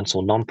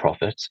environmental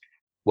nonprofit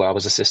where I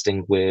was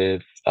assisting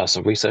with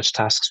some research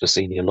tasks for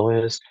senior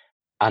lawyers,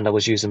 and I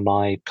was using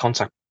my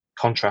contract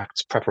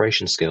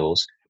preparation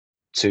skills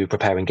to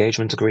prepare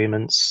engagement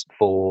agreements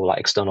for like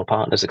external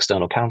partners,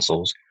 external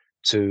counsels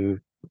to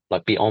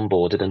like be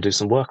onboarded and do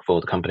some work for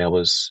the company I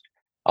was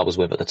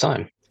with at the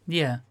time.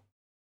 yeah,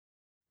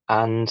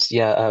 And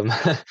yeah,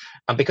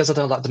 and because I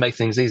don't like to make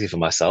things easy for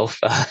myself,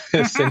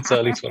 since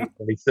early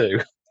 2022,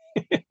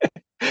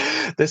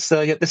 this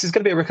is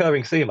going to be a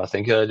recurring theme, I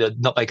think.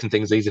 Not making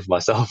things easy for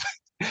myself.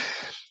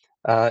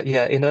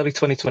 Yeah, in early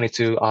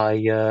 2022,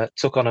 I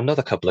took on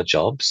another couple of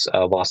jobs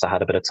whilst I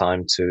had a bit of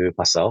time to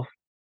myself.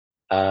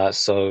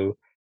 So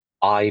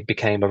I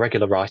became a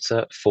regular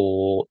writer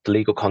for the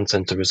legal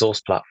content and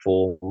resource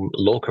platform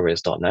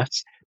lawcareers.net,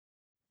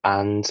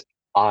 and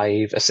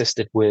I've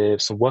assisted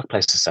with some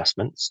workplace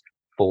assessments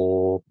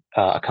for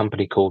a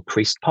company called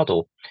Priest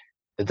Puddle.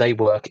 They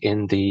work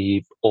in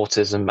the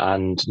autism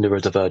and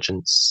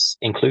neurodivergence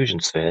inclusion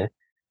sphere,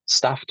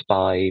 staffed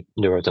by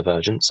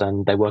neurodivergents,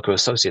 and they work with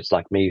associates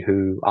like me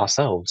who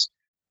ourselves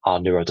are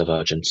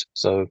neurodivergent.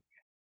 So,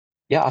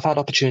 yeah, I've had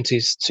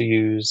opportunities to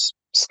use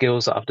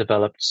skills that I've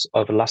developed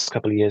over the last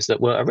couple of years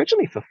that were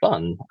originally for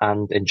fun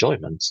and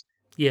enjoyment,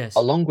 yes,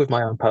 along with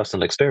my own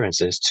personal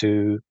experiences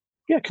to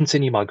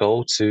continue my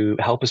goal to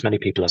help as many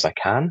people as I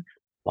can,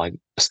 like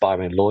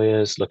aspiring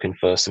lawyers looking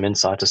for some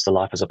insight as to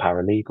life as a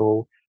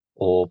paralegal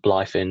or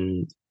life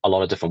in a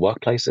lot of different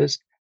workplaces,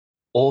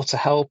 or to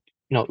help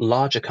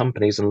larger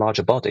companies and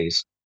larger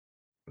bodies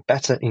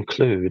better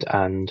include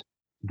and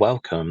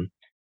welcome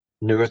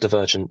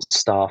neurodivergent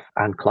staff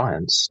and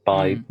clients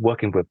by Mm.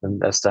 working with them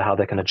as to how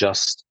they can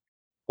adjust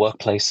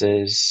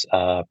workplaces,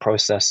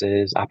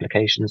 processes,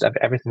 applications,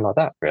 everything like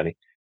that. Really,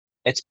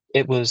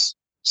 it was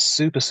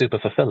super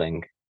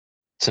fulfilling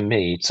to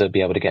me to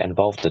be able to get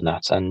involved in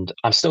that, and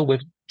I'm still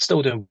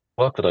doing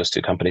work for those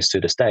two companies to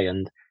this day,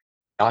 and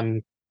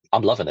I'm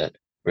I'm loving it.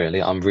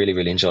 Really, I'm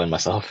really enjoying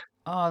myself.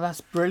 Oh,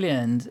 that's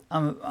brilliant.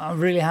 I'm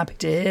really happy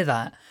to hear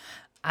that.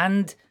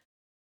 And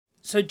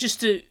so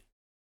just to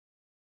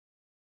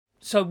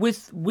so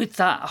with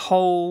that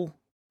whole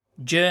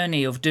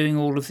journey of doing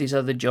all of these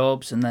other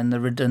jobs and then the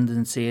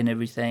redundancy and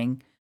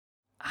everything,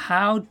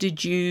 how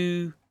did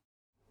you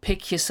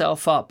pick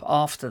yourself up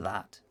after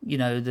that? You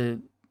know,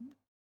 the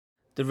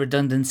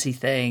redundancy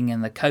thing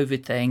and the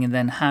COVID thing, and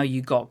then how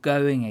you got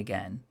going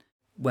again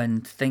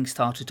when things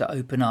started to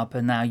open up,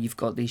 and now you've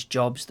got these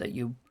jobs that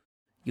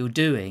you're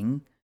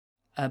doing.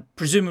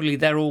 Presumably,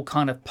 they're all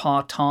kind of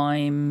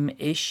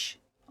part-time-ish,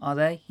 are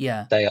they?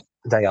 Yeah,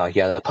 They are,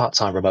 yeah,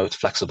 part-time, remote,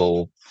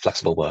 flexible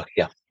work.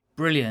 Yeah,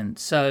 brilliant.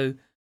 So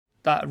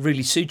that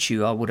really suits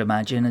you, I would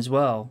imagine, as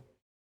well.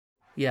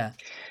 Yeah.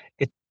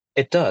 it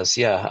it does.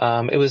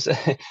 Yeah, it was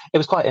it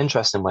was quite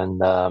interesting when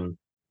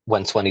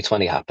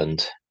 2020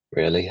 happened.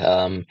 Really,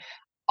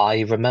 I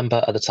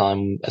remember at the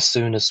time, as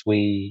soon as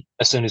we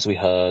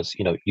heard,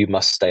 you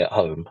must stay at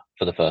home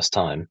for the first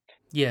time.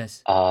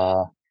 Yes.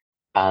 Uh,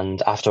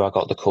 and after I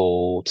got the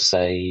call to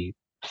say,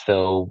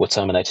 Phil, we're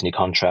terminating your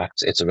contract,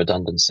 it's a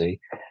redundancy.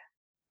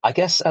 I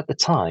guess at the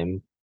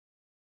time,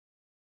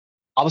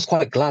 I was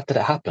quite glad that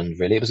it happened,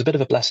 really. It was a bit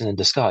of a blessing in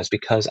disguise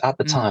because at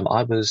the Mm. time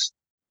I was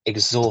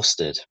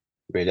exhausted,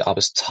 really. I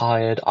was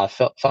tired. I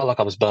felt like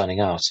I was burning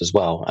out as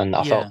well. And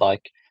I felt Yeah.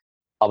 like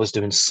I was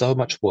doing so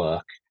much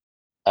work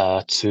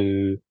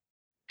to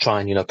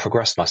try and,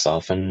 progress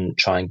myself and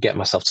try and get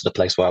myself to the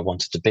place where I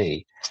wanted to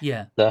be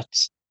Yeah. that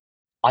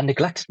I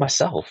neglected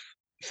myself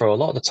for a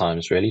lot of the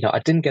times, really. I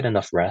didn't get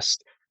enough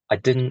rest. I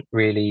didn't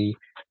really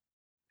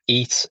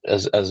eat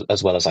as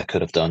well as I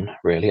could have done,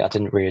 really. I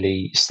didn't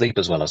really sleep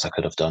as well as I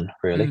could have done,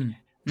 really. Mm.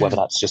 Whether Mm.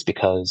 that's just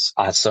because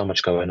I had so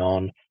much going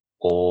on,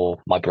 or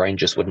my brain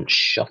just wouldn't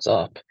shut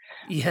up,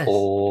 Yes.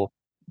 or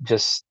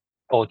just,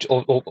 or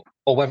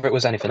whether it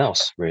was anything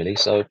else, really.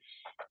 So,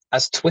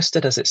 as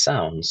twisted as it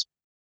sounds,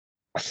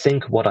 I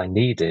think what I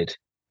needed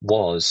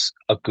was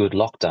a good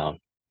lockdown,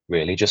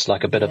 really, just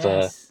like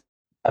Yes.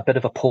 a bit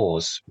of a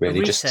pause, A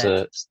really, just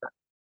reset. to,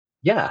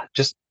 yeah,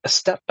 just a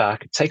step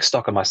back, take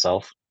stock of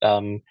myself,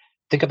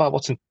 think about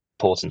what's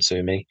important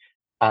to me,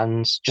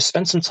 and just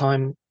spend some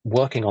time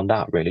working on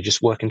that. Really,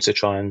 just working to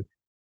try and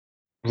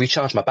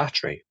recharge my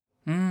battery,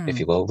 if Mm.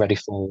 you will, ready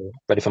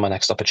for my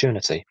next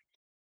opportunity.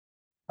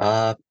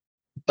 Uh,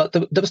 but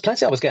there was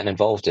plenty I was getting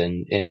involved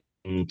in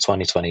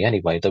 2020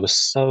 anyway. There were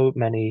so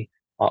many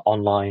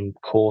online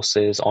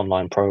courses,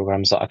 online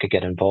programs that I could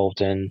get involved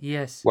in,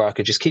 Yes. where I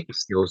could just keep the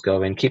skills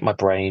going, keep my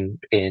brain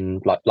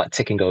in like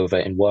ticking over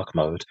in work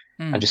mode,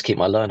 and Mm. just keep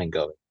my learning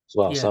going as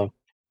well. Yeah. So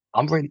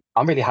I'm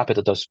really happy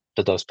that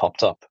those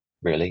popped up,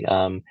 really.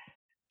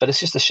 But it's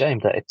just a shame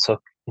that it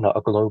took,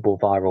 a global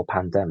viral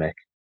pandemic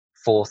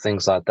for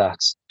things like that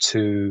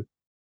to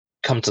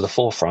come to the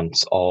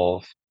forefront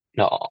of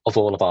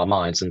all of our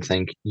minds and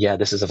think, yeah,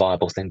 this is a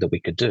viable thing that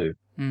we could do.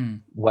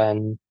 Mm.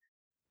 When,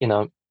 you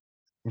know,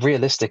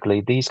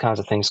 realistically, these kinds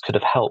of things could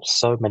have helped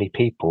so many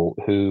people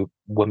who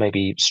were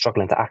maybe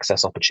struggling to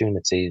access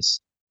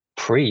opportunities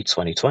pre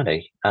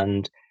 2020,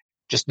 and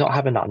just not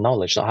having that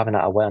knowledge, not having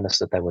that awareness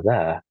that they were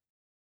there,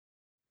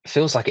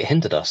 feels like it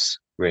hindered us,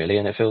 really.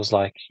 And it feels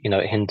like,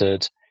 it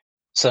hindered,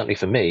 certainly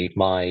for me,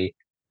 my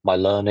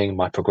learning,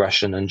 my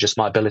progression, and just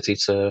my ability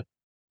to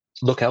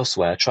look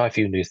elsewhere, try a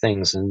few new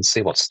things, and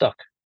see what's stuck,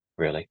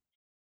 really.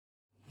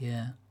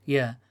 Yeah.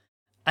 Yeah.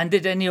 And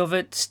did any of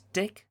it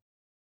stick?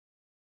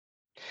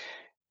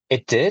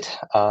 It did,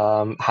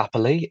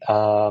 happily.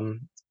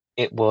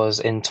 It was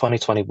in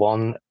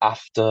 2021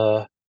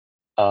 after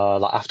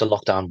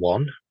lockdown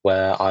one,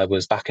 where I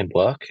was back in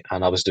work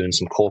and I was doing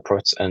some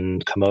corporate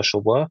and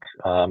commercial work.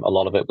 A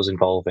lot of it was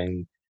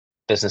involving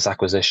business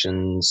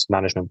acquisitions,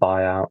 management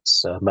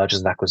buyouts, mergers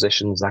and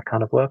acquisitions, that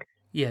kind of work.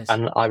 Yes.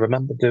 And I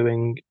remember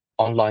doing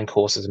online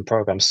courses and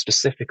programs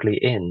specifically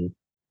in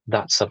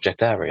that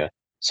subject area.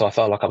 So I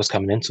felt like I was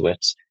coming into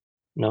it,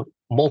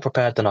 more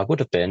prepared than I would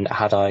have been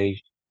had I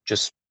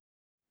just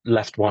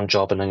left one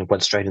job and then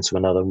went straight into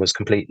another and was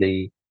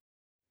completely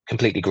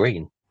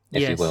green,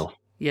 if you Yes. will.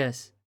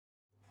 Yes.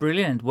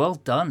 Brilliant. Well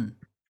done.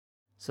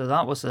 So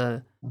that was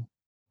a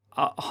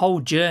whole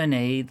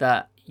journey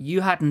that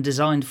you hadn't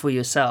designed for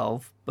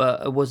yourself,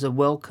 but it was a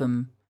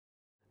welcome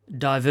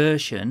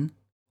diversion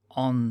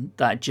on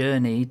that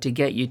journey to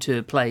get you to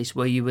a place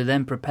where you were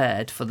then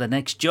prepared for the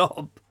next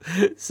job.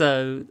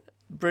 So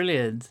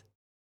brilliant.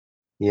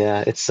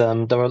 Yeah, it's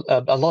there are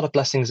a lot of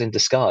blessings in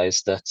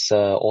disguise that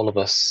all of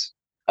us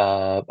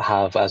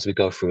have as we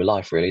go through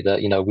life. Really,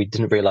 that we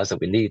didn't realize that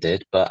we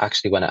needed, but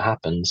actually when it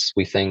happens,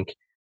 we think,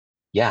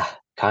 yeah,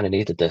 kind of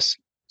needed this.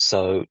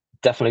 So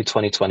definitely,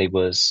 2020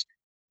 was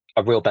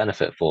a real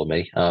benefit for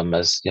me,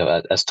 as you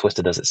know, as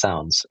twisted as it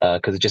sounds,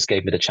 because it just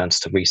gave me the chance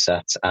to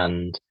reset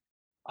and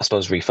I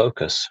suppose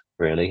refocus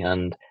really,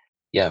 and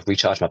yeah,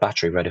 recharge my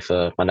battery, ready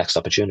for my next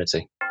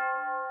opportunity.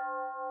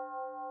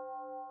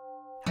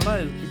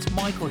 Hello, it's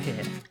Michael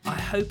here. I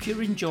hope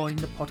you're enjoying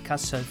the podcast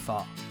so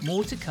far.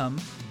 More to come,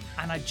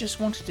 and I just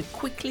wanted to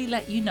quickly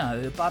let you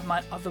know about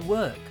my other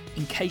work,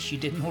 in case you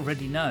didn't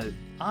already know.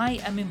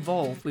 I am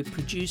involved with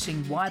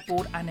producing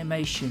whiteboard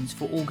animations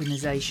for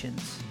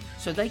organisations,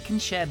 so they can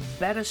share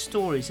better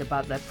stories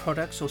about their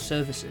products or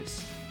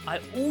services. I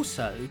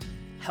also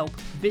help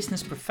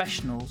business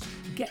professionals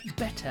get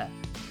better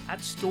at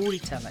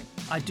storytelling.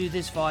 I do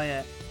this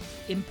via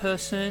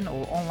in-person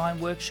or online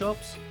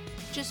workshops.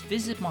 Just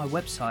visit my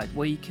website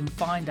where you can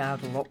find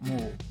out a lot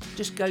more.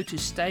 Just go to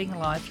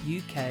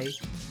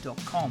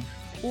stayingaliveuk.com,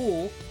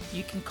 or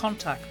you can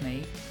contact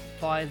me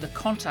via the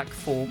contact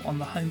form on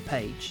the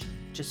homepage.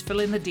 Just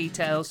fill in the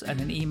details and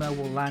an email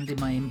will land in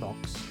my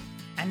inbox.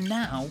 And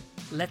now,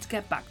 let's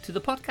get back to the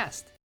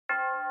podcast.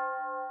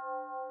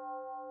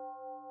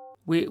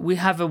 We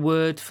have a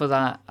word for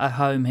that at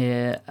home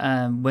here,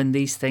 when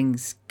these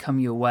things come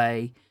your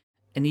way.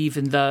 And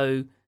even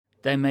though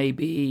they may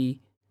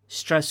be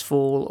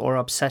stressful or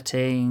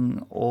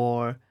upsetting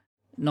or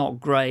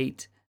not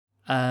great,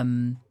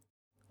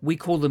 we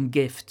call them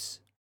gifts.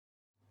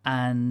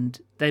 And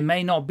they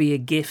may not be a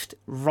gift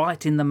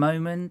right in the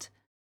moment,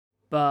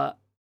 but,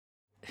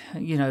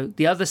 you know,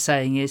 the other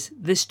saying is,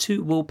 this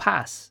too will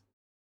pass.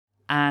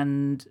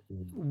 And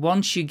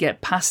once you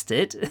get past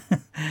it,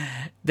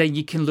 then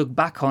you can look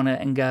back on it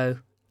and go,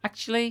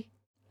 actually,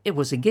 it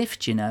was a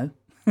gift, you know.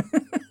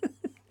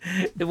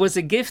 It was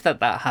a gift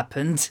that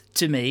happened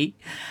to me.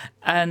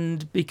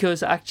 And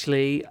because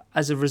actually,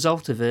 as a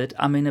result of it,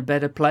 I'm in a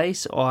better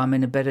place or I'm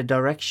in a better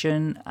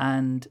direction,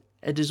 and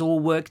it has all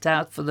worked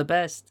out for the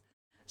best.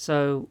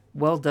 So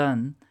well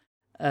done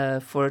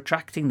for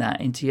attracting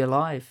that into your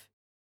life.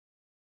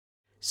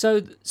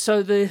 So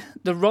the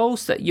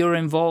roles that you're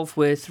involved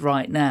with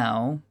right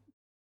now,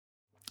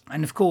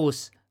 and of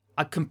course,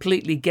 I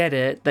completely get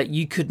it that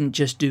you couldn't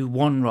just do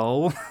one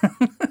role.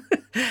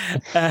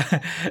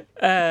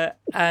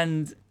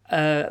 And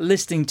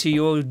listening to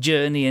your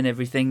journey and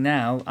everything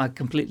now, I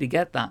completely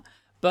get that.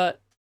 But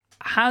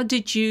how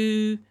did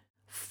you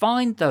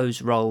find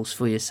those roles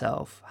for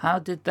yourself? How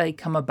did they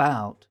come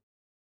about?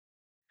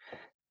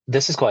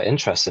 This is quite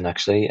interesting,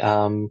 actually.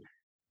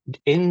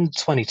 In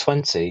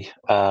 2020,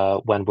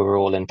 when we were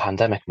all in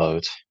pandemic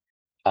mode,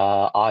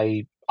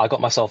 I got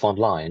myself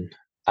online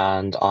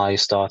and I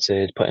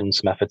started putting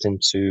some effort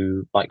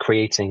into like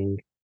creating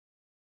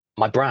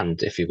my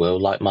brand, if you will,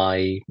 like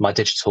my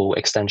digital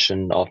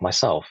extension of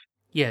myself.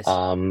 Yes.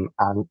 And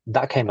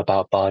that came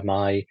about by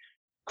my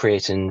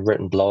creating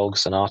written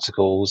blogs and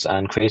articles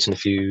and creating a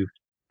few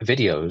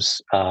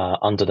videos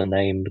under the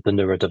name The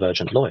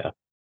Neurodivergent Lawyer.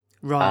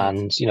 Right.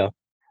 And, you know,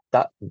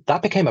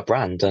 that became a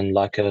brand and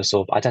like a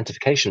sort of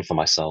identification for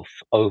myself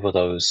over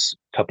those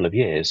couple of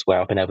years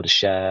where I've been able to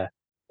share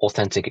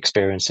authentic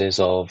experiences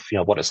of, you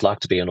know, what it's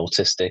like to be an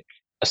autistic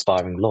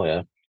aspiring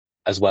lawyer,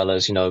 as well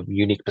as, you know,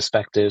 unique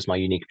perspectives, my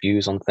unique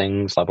views on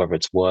things, like whether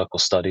it's work or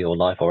study or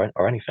life or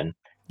anything.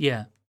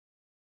 Yeah.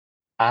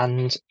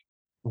 And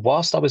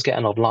whilst I was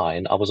getting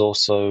online, I was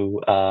also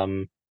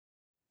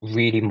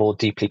really more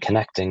deeply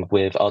connecting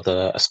with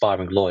other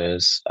aspiring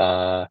lawyers,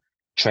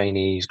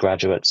 trainees,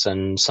 graduates,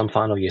 and some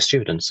final year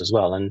students as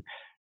well. And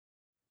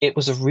it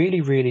was a really,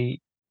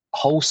 really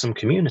wholesome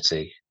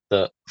community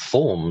that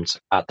formed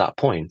at that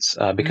point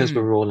because we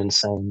Mm. were all in the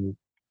same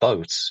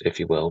boat, if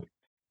you will,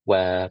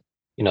 where,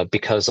 you know,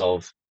 because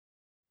of,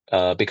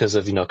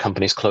 you know,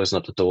 companies closing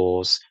up the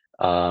doors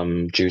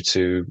due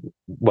to,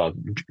 well,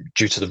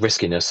 due to the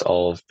riskiness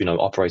of, you know,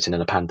 operating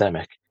in a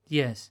pandemic.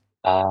 Yes.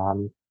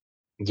 Um,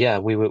 yeah,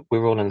 we were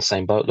all in the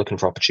same boat, looking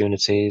for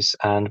opportunities,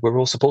 and we were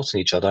all supporting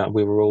each other, and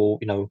we were all,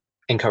 you know,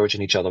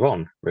 encouraging each other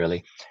on,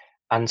 really.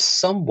 And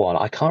someone,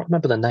 I can't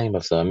remember the name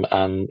of them,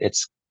 and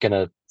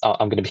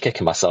I'm gonna be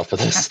kicking myself for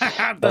this,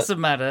 but Doesn't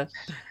matter.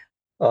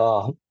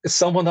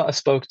 someone that I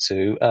spoke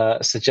to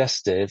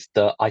suggested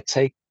that I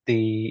take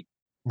the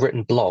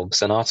written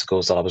blogs and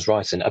articles that I was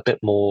writing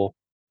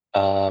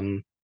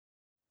um,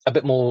 a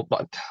bit more.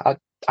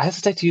 I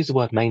hesitate to use the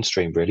word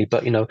mainstream, really,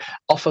 but you know,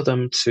 offer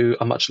them to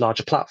a much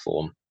larger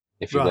platform,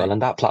 if you will, Right.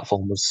 and that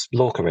platform was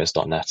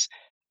lawcareers.net.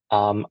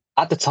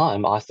 At the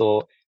time, I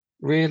thought,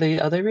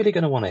 really, are they really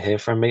going to want to hear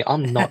from me?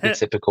 I'm not your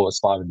typical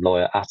aspiring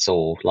lawyer at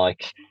all.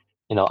 Like,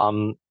 you know,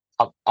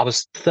 I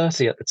was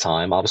 30 at the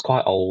time. I was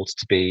quite old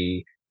to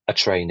be a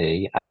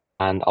trainee,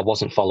 and I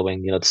wasn't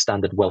following, you know, the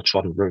standard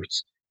well-trodden route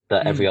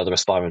that every Mm. other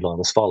aspiring lawyer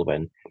was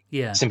following,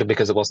 Yeah. simply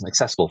because it wasn't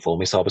accessible for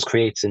me. So I was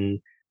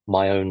creating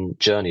my own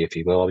journey, if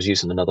you will. I was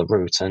using another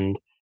route and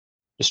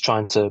just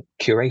trying to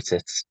curate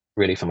it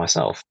really for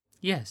myself.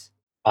 Yes.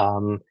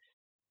 Um,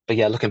 but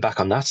yeah, looking back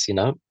on that, you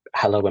know,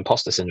 hello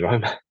imposter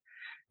syndrome.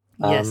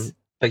 Yes.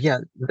 But yeah,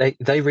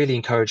 they really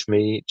encouraged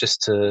me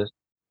just to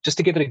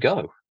give it a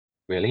go.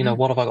 Really, you know, Mm.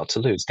 what have I got to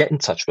lose? Get in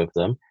touch with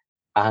them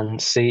and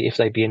see if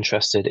they'd be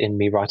interested in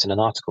me writing an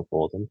article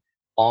for them.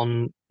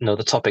 on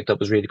the topic that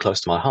was really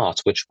close to my heart,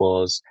 which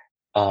was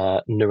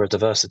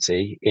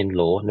neurodiversity in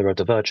law,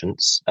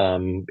 neurodivergence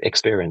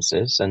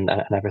experiences, and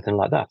everything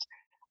like that.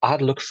 I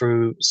had a look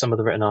through some of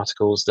the written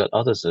articles that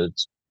others had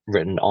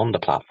written on the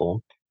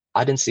platform.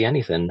 I didn't see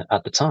anything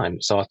at the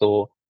time, so I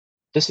thought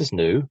this is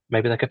new.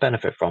 Maybe they could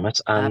benefit from it,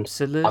 and I've got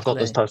those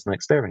Absolutely. personal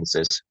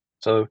experiences.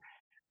 So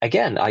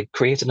again, I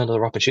created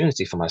another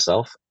opportunity for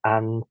myself,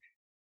 and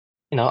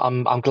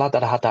I'm glad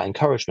that I had that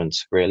encouragement,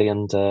 really,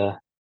 and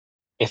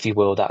if you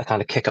will, that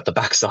kind of kick up the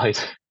backside,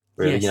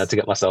 really, Yes. to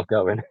get myself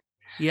going.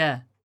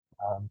 Yeah.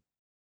 Um,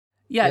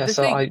 Yeah. yeah, The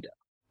so thing,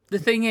 the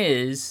thing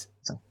is,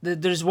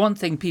 there's one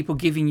thing people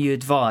giving you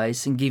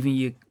advice and giving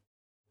you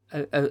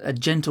a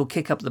gentle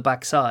kick up the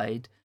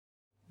backside,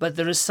 but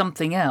there is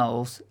something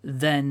else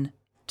then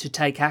to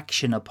take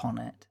action upon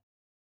it.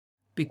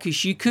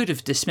 Because you could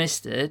have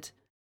dismissed it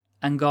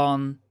and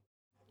gone,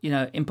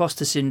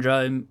 imposter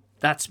syndrome,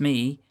 that's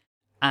me,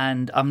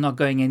 and I'm not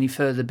going any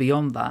further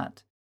beyond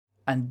that,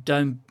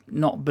 and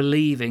not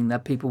believing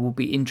that people will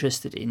be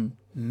interested in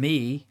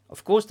me.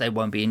 Of course they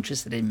won't be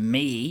interested in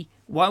me.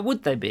 Why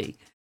would they be?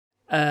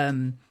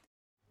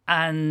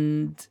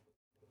 And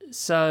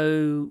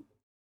so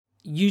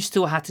you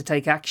still had to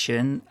take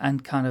action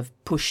and kind of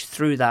push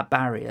through that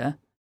barrier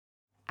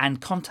and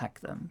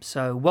contact them.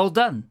 So well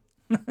done.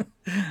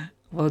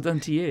 Well done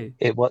to you.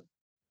 it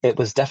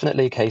was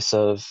definitely a case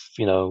of,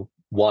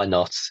 why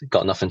not?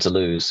 Got nothing to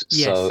lose.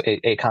 So Yes.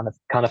 it kind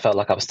of felt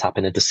like I was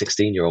tapping into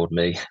 16-year-old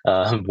me,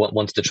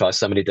 wanted to try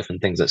so many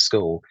different things at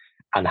school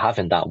and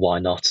having that why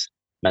not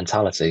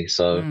mentality.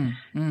 So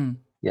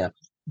yeah,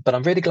 but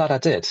I'm really glad I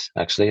did,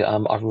 actually.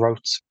 I've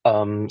wrote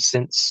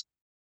since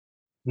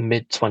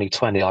mid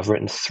 2020, I've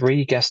written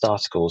 3 guest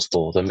articles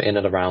for them in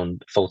and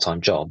around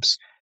full-time jobs.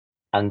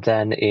 And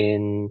then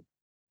in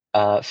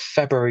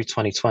February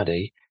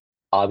 2020,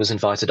 I was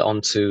invited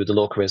onto the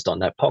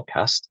lawcareers.net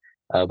podcast,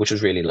 which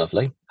was really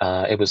lovely.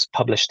 It was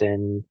published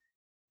in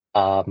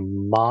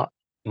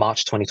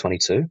March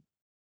 2022.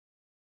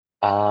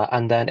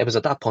 And then it was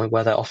at that point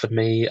where they offered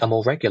me a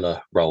more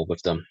regular role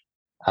with them.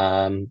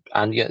 And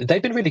yeah,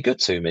 they've been really good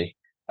to me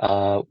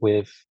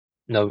with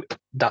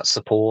that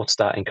support,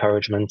 that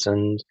encouragement,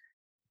 and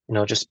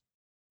just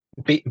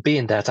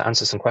being there to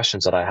answer some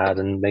questions that I had,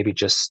 and maybe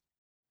just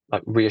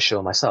like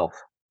reassure myself,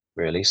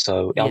 really.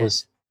 So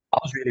Yes. I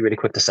was really, really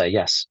quick to say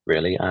yes,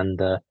 really, and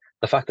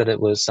the fact that it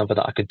was something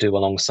that I could do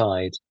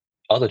alongside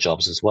other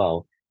jobs as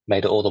well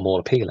made it all the more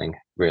appealing,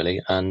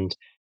 really. And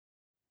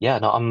yeah,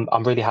 no,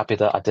 I'm really happy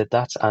that I did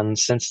that. And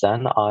since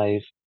then,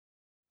 I've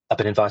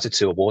been invited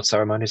to award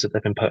ceremonies that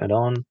they've been putting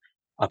on.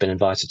 I've been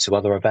invited to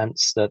other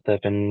events that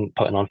they've been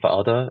putting on for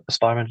other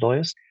aspiring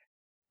lawyers.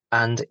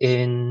 And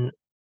in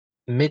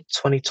mid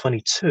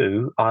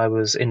 2022, I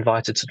was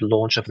invited to the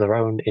launch of their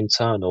own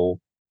internal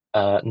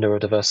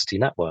neurodiversity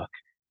network.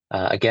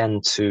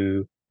 Again,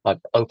 to like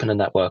open a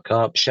network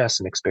up, share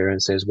some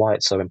experiences, why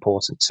it's so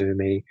important to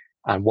me,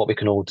 and what we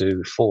can all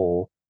do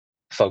for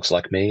folks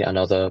like me and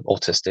other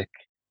autistic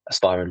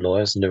aspiring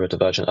lawyers,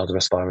 neurodivergent other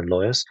aspiring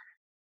lawyers.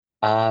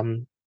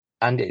 Um,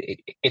 and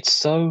it's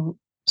so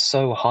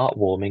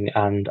heartwarming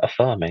and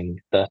affirming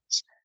that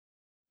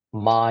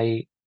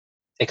my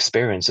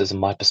experiences and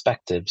my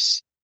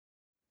perspectives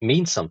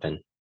mean something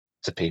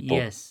to people.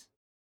 Yes.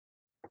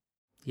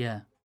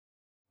 Yeah.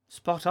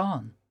 Spot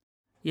on.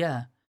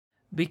 Yeah.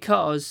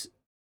 Because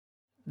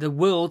the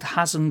world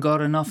hasn't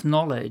got enough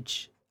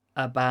knowledge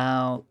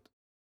about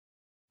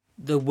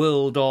the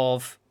world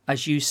of,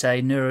 as you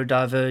say,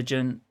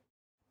 neurodivergent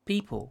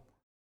people.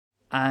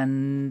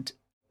 And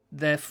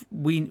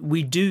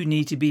we do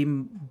need to be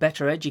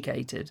better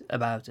educated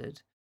about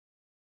it.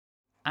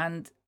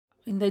 And I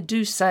mean, they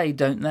do say,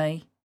 don't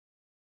they?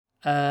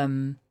 I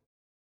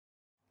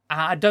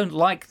don't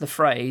like the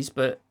phrase,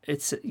 but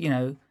it's,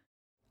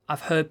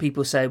 I've heard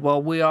people say,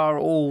 well, we are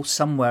all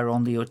somewhere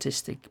on the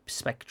autistic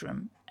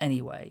spectrum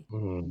anyway.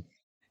 Mm.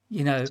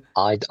 You know,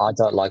 I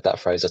don't like that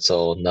phrase at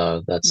all.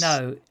 No, that's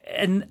no,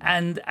 and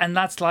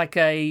that's like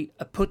a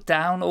put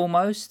down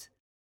almost,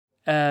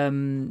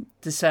 to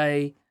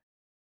say,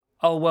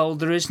 oh well,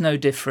 there is no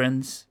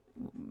difference,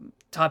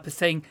 type of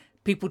thing.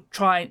 People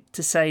try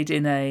to say it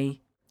in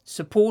a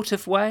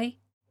supportive way,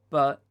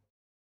 but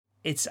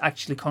it's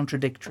actually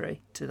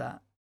contradictory to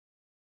that.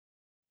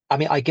 I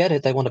mean, I get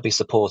it. They want to be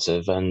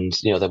supportive and,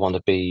 they want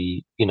to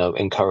be,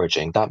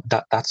 encouraging.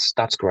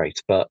 That's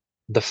great. But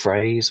the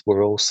phrase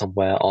 "we're all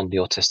somewhere on the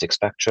autistic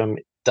spectrum"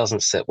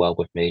 doesn't sit well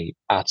with me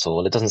at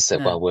all. It doesn't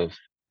sit No, well with,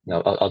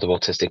 other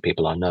autistic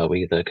people I know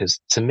either. Because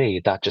to me,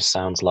 that just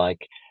sounds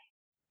like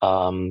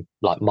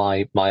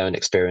my own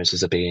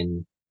experiences are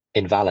being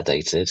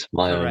invalidated,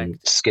 my own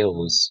correct.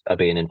 skills are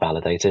being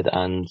invalidated,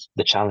 and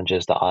the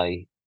challenges that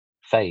I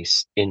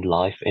face in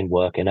life, in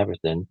work, in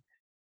everything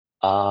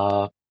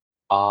are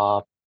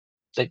are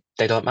they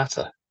don't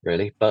matter,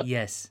 really,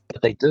 Yes,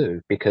 but they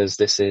do, because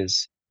this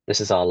is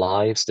our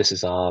lives, this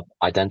is our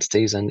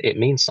identities, and it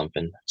means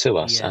something to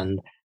us. yeah, And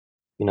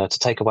to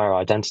take away our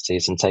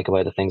identities and take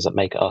away the things that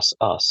make us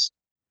us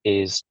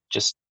is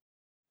just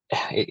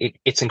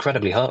it's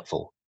incredibly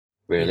hurtful,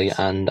 really, Yes.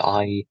 and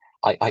I,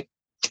 I,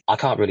 I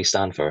can't really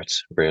stand for it,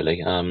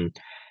 really.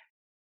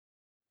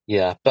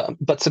 Yeah,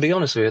 but to be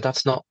honest with you,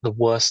 that's not the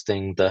worst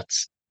thing that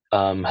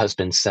has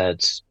been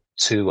said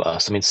to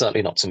us. I mean,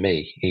 certainly not to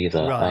me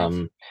either.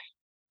 Right.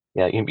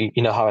 Yeah,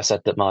 you know how I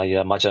said that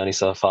my journey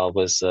so far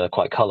was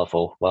quite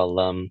colourful.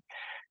 Well,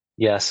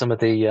 yeah, some of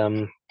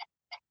the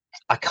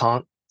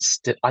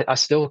I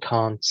still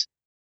can't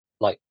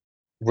like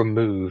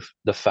remove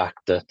the fact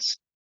that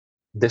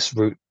this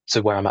route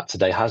to where I'm at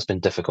today has been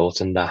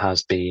difficult, and there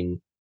has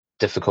been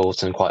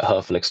difficult and quite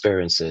hurtful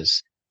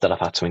experiences that I've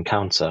had to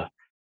encounter.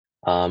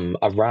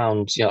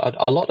 Around,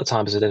 a lot of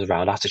times it is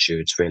around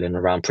attitudes, really, and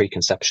around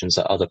preconceptions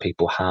that other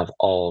people have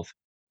of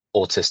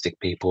autistic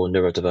people,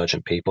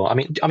 neurodivergent people. I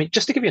mean,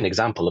 just to give you an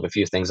example of a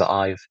few things that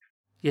I've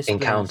Yes, please.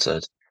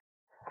 encountered.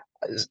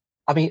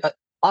 I mean,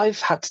 I've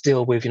had to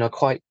deal with,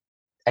 quite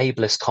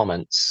ableist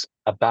comments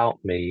about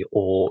me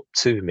or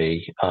to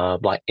me,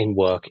 like in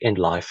work, in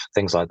life,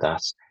 things like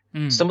that.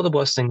 Mm. Some of the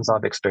worst things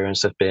I've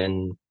experienced have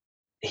been,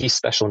 he's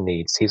special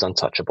needs, he's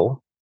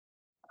untouchable.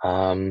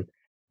 Um,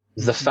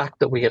 the Mm-hmm. fact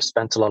that we have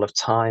spent a lot of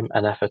time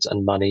and effort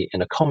and money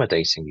in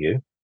accommodating you.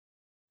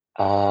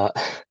 Uh,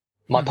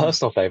 my Mm-hmm.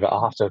 personal favorite,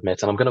 I have to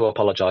admit, and I'm going to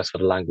apologize for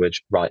the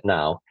language right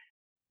now.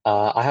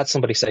 I had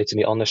somebody say to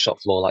me on the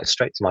shop floor, like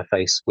straight to my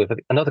face, with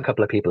another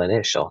couple of people in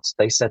earshot.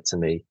 They said to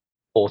me,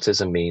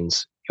 "Autism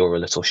means you're a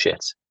little shit."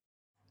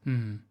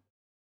 Mm.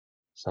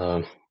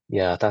 So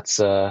yeah,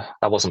 that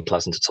wasn't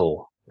pleasant at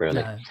all,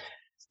 really.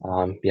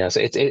 No. Yeah,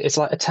 so it's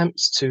like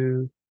attempts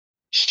to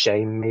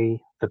shame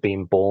me for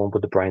being born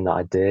with the brain that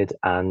I did,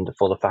 and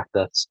for the fact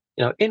that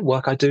in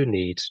work I do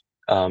need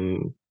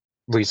um,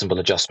 reasonable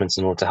adjustments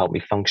in order to help me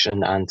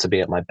function and to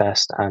be at my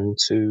best and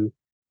to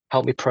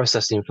help me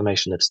process the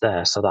information that's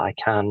there so that I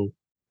can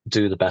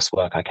do the best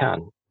work I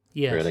can.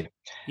 Yes. Really,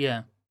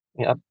 Yeah.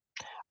 yeah.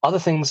 Other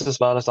things as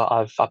well as that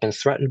I've been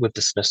threatened with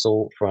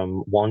dismissal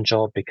from one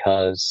job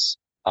because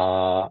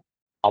uh,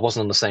 I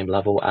wasn't on the same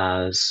level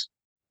as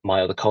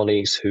my other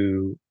colleagues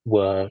who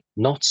were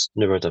not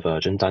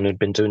neurodivergent and had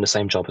been doing the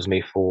same job as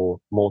me for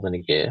more than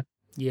a year.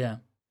 Yeah.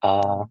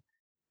 Uh,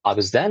 I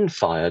was then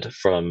fired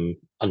from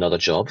another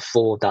job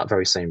for that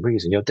very same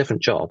reason,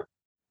 different job,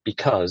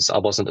 because I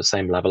wasn't at the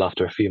same level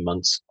after a few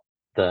months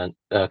than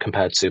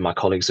compared to my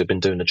colleagues who've been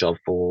doing the job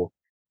for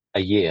a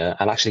year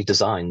and actually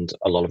designed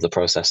a lot of the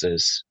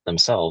processes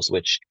themselves,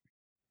 which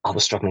I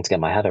was struggling to get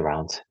my head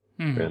around,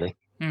 Mm. really.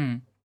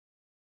 Mm.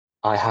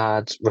 I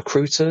had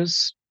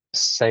recruiters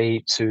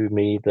say to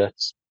me that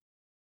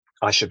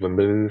I should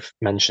remove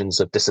mentions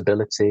of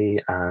disability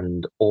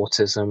and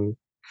autism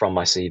from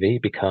my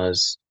CV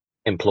because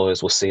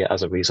employers will see it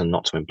as a reason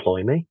not to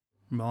employ me.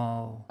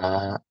 Oh.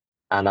 Uh,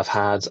 and I've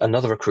had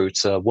another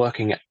recruiter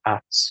working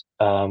at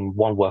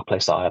one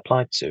workplace that I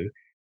applied to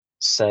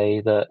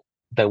say that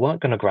they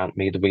weren't going to grant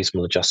me the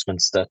reasonable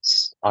adjustments that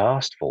I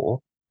asked for,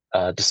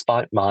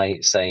 despite my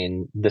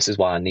saying, this is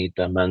why I need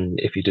them. And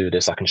if you do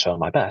this, I can show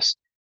my best.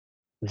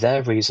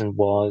 Their reason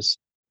was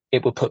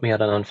it would put me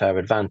at an unfair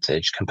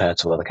advantage compared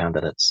to other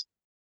candidates.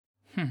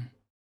 Hmm.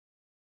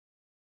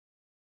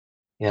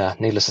 Yeah,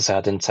 needless to say,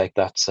 I didn't take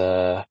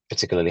that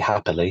particularly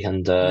happily.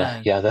 And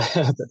No. yeah,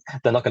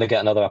 they're not going to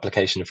get another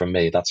application from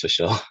me, that's for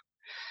sure.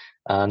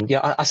 And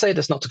yeah, I say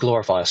this not to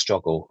glorify a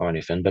struggle or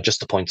anything, but just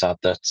to point out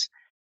that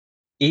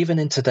even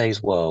in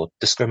today's world,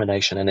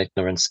 discrimination and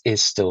ignorance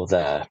is still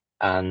there.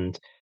 And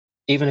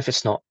even if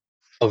it's not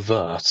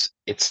overt,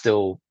 it's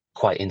still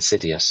quite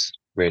insidious,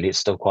 really. It's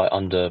still quite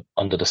under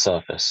the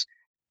surface.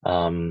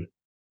 Um,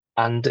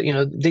 and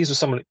these are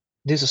some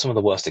of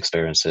the worst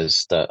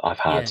experiences that I've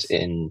had Yes.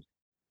 in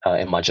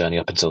my journey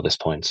up until this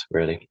point,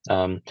 really.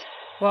 Well,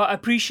 I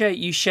appreciate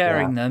you Yeah.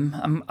 sharing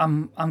them.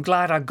 I'm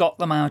glad I got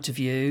them out of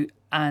you,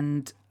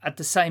 and at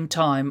the same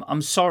time,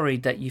 I'm sorry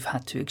that you've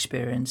had to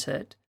experience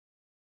it.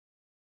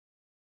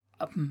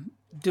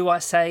 Do I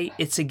say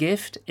it's a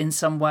gift in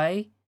some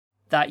way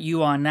that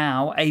you are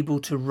now able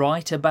to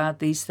write about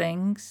these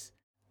things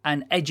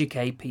and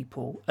educate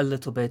people a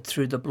little bit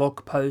through the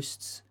blog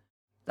posts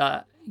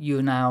that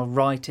you're now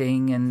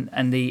writing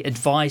and the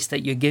advice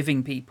that you're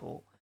giving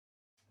people?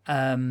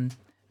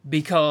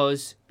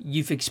 Because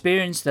you've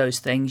experienced those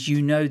things,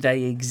 you know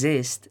they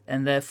exist,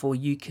 and therefore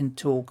you can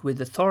talk with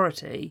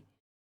authority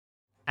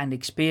and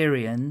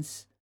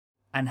experience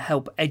and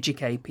help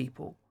educate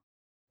people.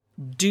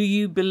 Do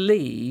you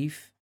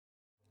believe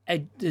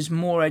there's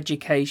more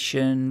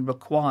education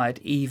required,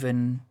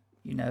 even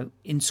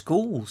in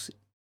schools?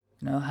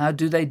 How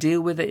do they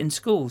deal with it in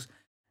schools?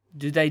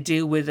 Do they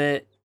deal with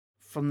it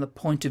from the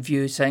point of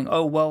view saying,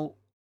 oh well,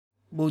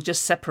 we'll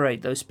just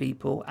separate those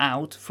people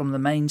out from the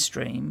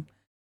mainstream?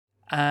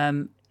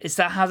 Is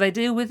that how they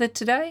deal with it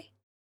today?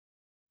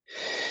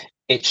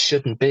 It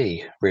shouldn't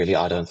be, really,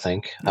 I don't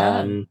think.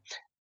 No.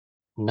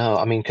 No,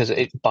 I mean, because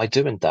by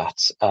doing that,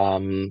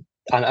 and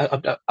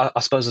I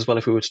suppose as well,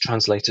 if we were to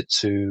translate it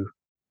to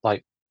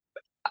like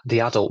the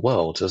adult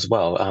world as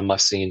well,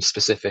 I've seen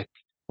specific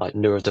like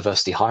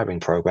neurodiversity hiring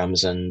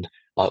programs and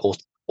like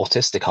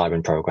autistic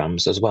hiring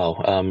programs as well,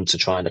 to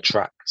try and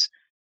attract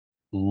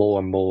more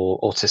and more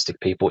autistic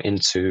people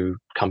into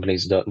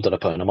companies that are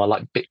putting them on,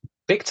 like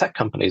big tech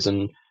companies,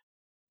 and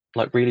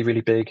like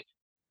really big,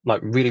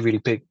 like really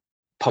big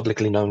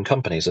publicly known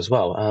companies as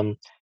well.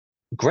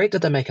 Great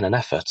that they're making an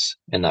effort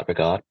in that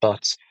regard,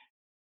 but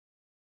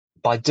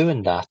by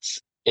doing that,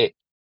 it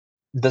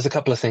there's a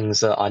couple of things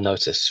that I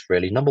notice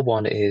really. Number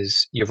one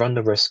is you run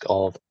the risk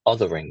of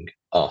othering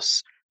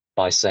us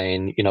by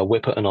saying, we're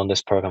putting on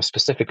this program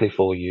specifically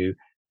for you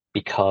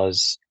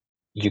because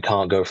you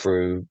can't go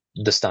through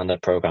the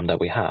standard program that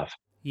we have.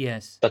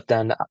 Yes. But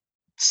then,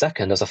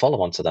 second, as a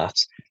follow on to that,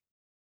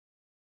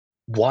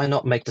 why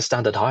not make the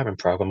standard hiring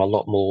program a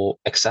lot more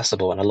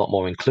accessible and a lot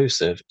more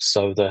inclusive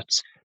so that,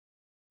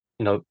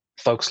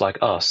 folks like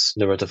us,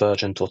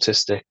 neurodivergent,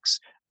 autistics,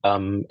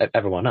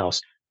 everyone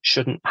else,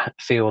 shouldn't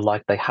feel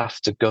like they have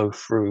to go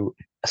through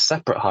a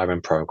separate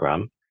hiring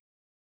program,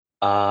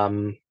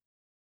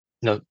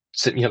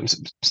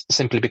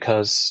 simply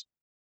because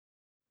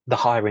the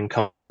hiring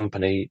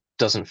company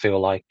doesn't feel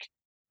like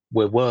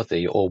we're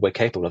worthy or we're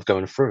capable of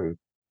going through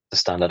the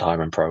standard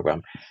hiring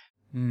program.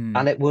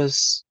 And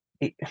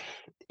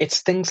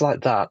it's things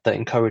like that that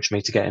encouraged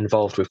me to get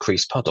involved with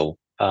Crease Puddle,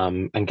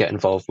 and get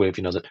involved with,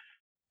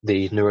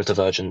 the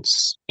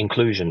neurodivergence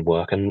inclusion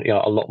work, and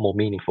a lot more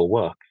meaningful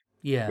work,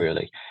 Yeah.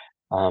 really.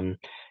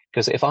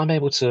 Because if I'm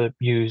able to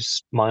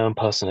use my own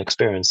personal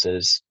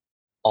experiences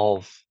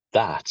of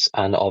that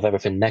and of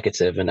everything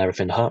negative and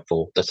everything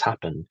hurtful that's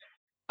happened,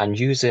 and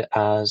use it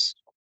as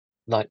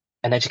like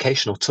an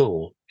educational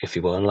tool, if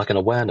you will, and like an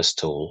awareness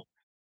tool,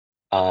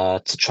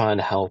 to try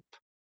and help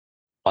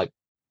like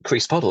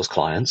Crease Puddle's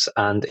clients,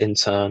 and in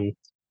turn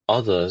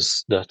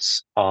others that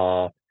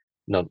are,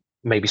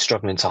 maybe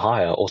struggling to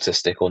hire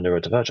autistic or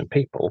neurodivergent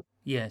people,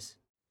 Yes.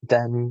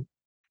 then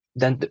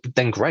then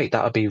great.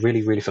 That would be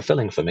really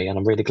fulfilling for me, and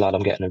I'm really glad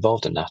I'm getting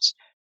involved in that.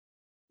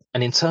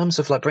 And in terms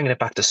of like bringing it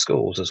back to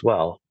schools as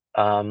well,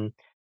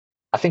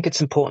 I think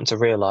it's important to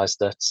realize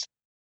that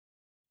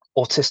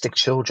autistic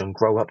children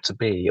grow up to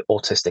be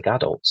autistic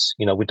adults.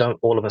 We don't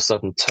all of a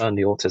sudden turn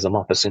the autism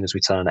off as soon as we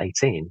turn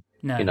 18.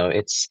 No.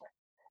 It's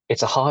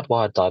a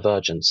hardwired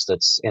divergence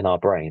that's in our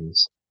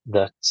brains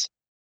that,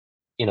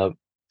 you know,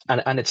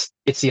 and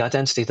it's the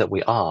identity that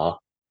we are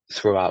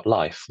throughout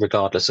life,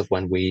 regardless of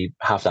when we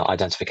have that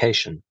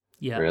identification,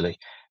 Yeah. really.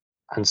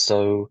 And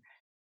so,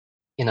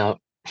 you know,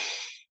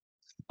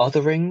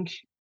 othering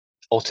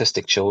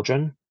autistic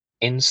children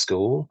in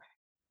school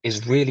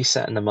is really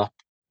setting them up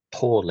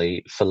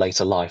poorly for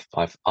later life,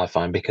 I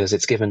find, because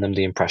it's given them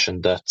the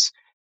impression that,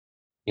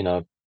 you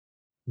know,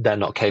 they're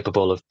not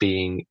capable of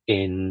being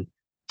in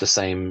the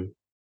same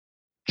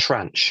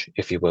tranche,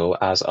 if you will,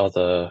 as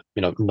other,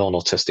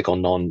 non-autistic or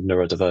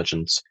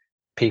non-neurodivergent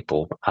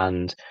people.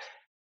 And,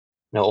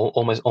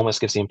 almost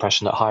gives the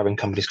impression that hiring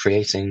companies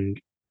creating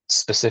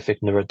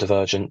specific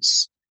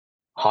neurodivergence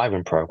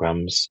hiring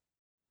programs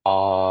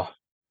are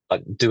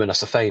like doing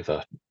us a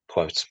favor,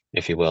 quote,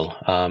 if you will.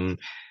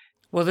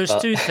 Well, there's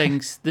But two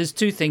things. There's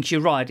two things.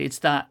 You're right. It's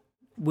that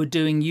we're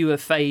doing you a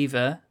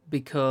favor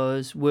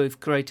because we've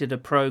created a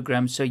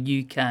program so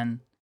you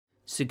can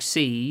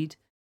succeed.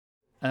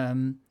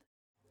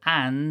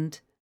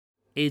 And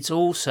it's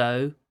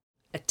also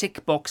a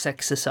tick box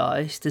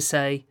exercise to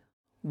say,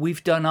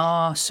 we've done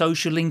our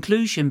social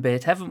inclusion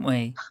bit, haven't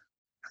we?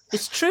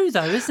 It's true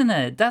though, isn't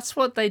it? That's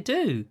what they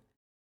do.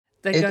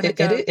 They're going to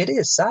go, it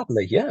is,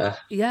 sadly, yeah.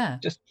 yeah.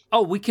 Just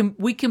Oh, we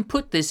can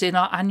put this in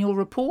our annual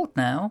report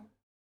now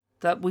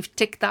that we've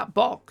ticked that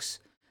box.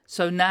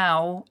 So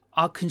now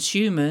our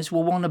consumers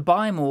will want to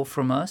buy more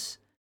from us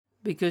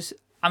because,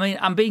 I mean,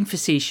 I'm being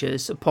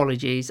facetious,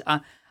 apologies.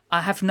 I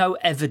have no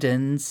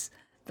evidence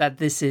that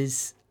this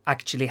is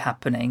actually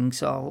happening,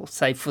 so I'll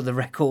say for the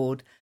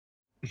record,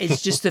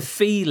 it's just a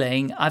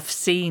feeling. I've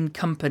seen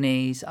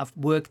companies, I've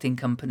worked in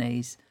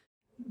companies,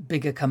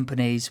 bigger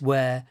companies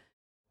where,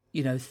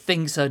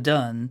 things are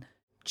done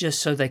just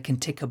so they can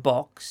tick a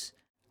box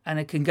and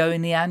it can go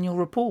in the annual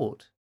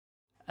report.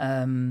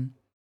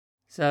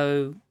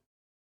 So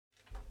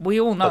we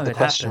all know but the it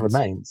question happens.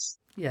 remains.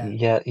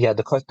 Yeah.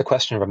 The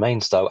question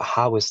remains though,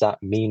 how is that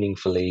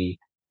meaningfully,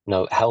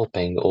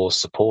 helping or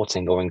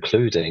supporting or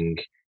including,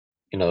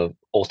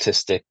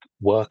 autistic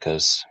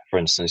workers, for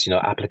instance,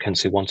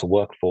 applicants who want to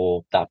work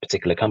for that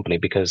particular company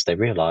because they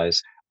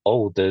realize,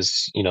 oh,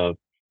 there's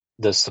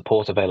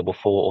support available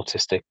for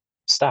autistic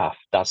staff.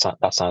 That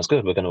sounds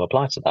good. We're going to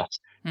apply to that.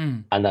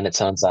 And then it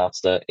turns out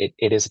that it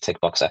is a tick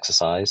box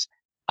exercise,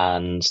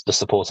 and the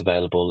support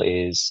available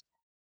is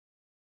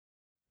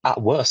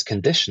at worst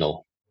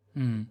conditional,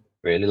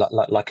 really,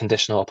 like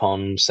conditional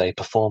upon, say,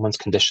 performance,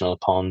 conditional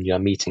upon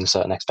meeting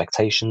certain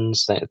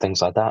expectations,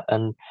 things like that.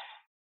 And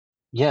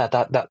yeah,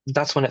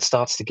 that's when it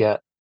starts to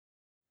get,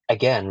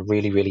 again,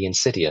 really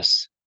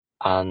insidious.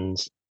 And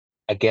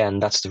again,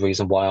 that's the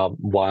reason why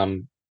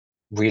I'm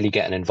really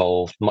getting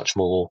involved much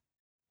more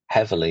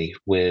heavily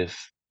with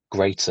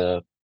greater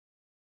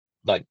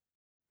like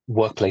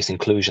workplace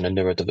inclusion and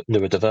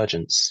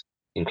neurodivergence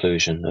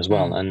inclusion as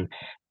well. And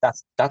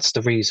that's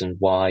the reason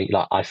why,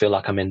 like, I feel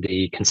like I'm in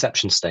the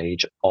conception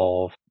stage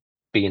of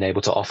being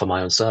able to offer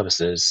my own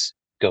services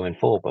going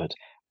forward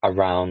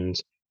around,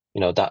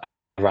 that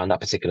around that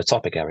particular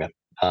topic area.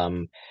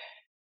 Um,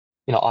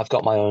 I've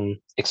got my own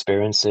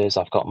experiences,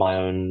 I've got my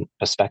own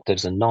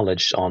perspectives and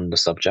knowledge on the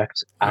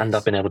subject, and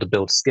I've Yes. been able to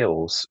build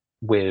skills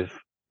with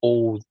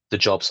all the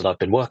jobs that I've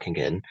been working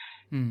in.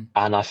 Mm.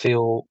 And I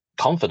feel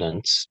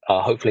confident,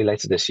 hopefully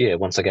later this year,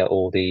 once I get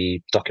all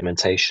the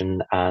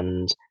documentation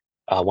and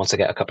once I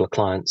get a couple of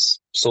clients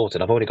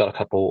sorted. I've already got a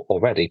couple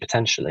already,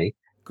 potentially.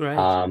 Great.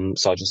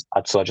 So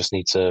I just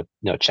need to,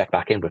 check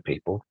back in with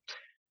people.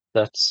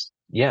 But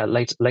yeah,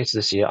 later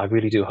this year, I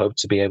really do hope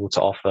to be able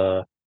to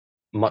offer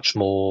much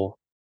more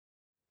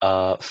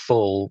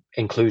full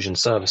inclusion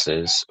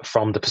services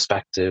from the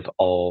perspective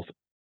of,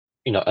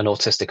 an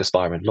autistic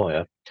aspiring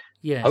lawyer,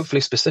 Yes. hopefully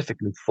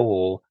specifically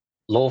for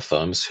law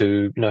firms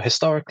who,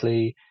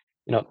 historically,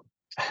 you know,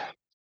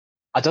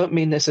 I don't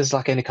mean this as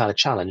like any kind of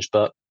challenge,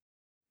 but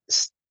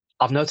s-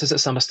 I've noticed that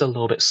some are still a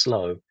little bit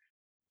slow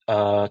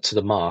to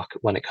the mark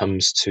when it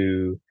comes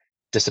to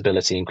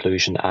disability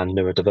inclusion and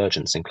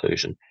neurodivergence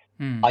inclusion.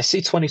 Mm. I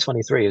see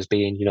 2023 as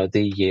being,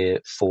 the year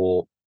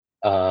for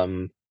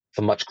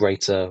much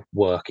greater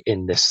work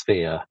in this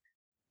sphere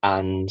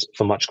and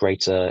for much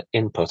greater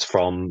input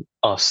from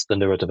us, the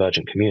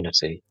neurodivergent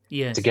community, to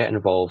Yes. get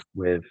involved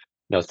with,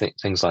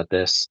 things like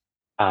this,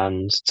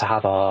 and to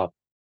have our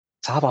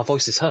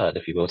voices heard,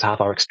 if you will, to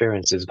have our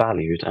experiences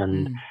valued,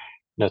 and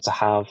Mm. to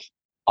have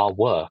our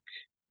work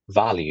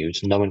valued,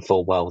 knowing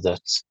full well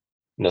that,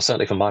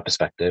 certainly from my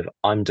perspective,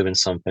 I'm doing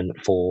something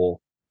for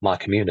my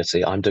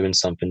community. I'm doing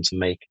something to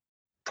make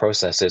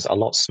processes a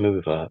lot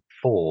smoother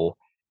for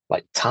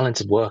like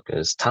talented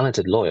workers,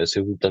 talented lawyers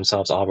who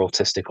themselves are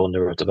autistic or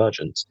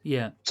neurodivergent,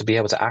 Yeah. to be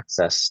able to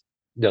access,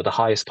 the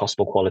highest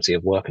possible quality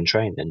of work and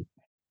training,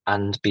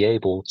 and be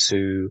able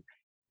to,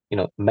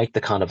 make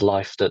the kind of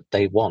life that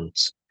they want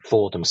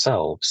for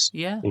themselves,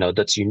 Yeah.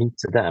 that's unique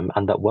to them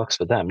and that works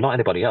for them, not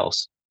anybody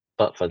else,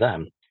 but for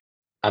them.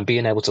 And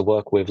being able to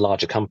work with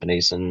larger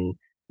companies and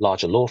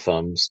larger law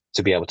firms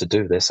to be able to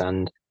do this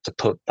and to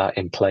put that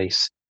in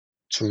place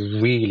to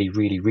really,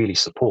 really, really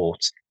support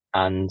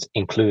and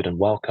include and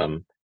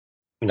welcome,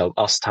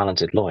 us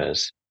talented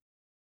lawyers.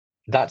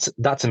 That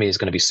to me is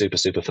going to be super,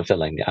 super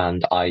fulfilling.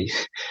 And I'm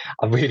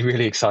really,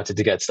 really excited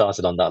to get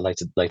started on that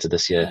later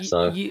this year.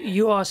 So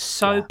You are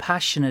so yeah.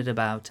 passionate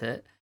about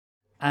it,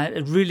 and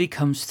it really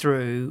comes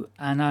through.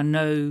 And I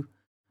know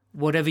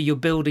whatever you're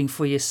building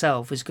for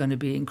yourself is going to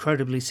be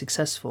incredibly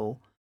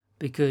successful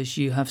because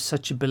you have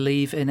such a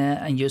belief in it,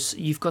 and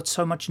you've got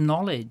so much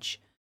knowledge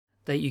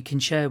that you can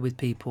share with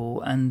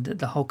people, and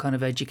the whole kind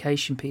of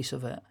education piece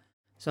of it.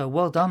 So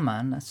well done,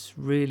 man. That's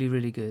really,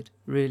 really good.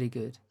 Really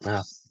good.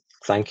 Ah,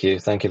 thank you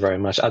very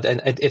much.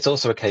 And it's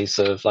also a case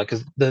of like,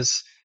 'cause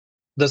there's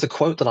a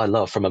quote that I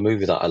love from a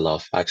movie that I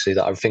love, actually,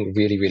 that I think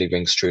really, really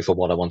rings true for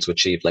what I want to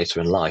achieve later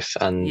in life.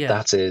 And Yeah.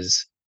 that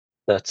is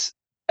that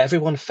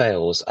everyone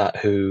fails at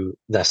who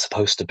they're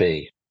supposed to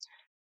be.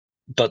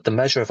 But the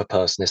measure of a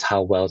person is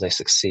how well they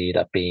succeed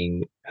at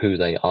being who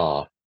they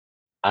are.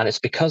 And it's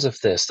because of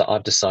this that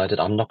I've decided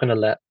I'm not going to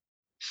let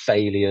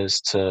failures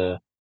to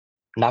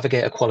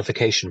navigate a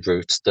qualification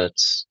route that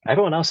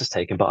everyone else has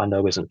taken, but I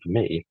know isn't for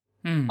me.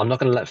 Hmm. I'm not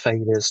going to let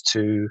failures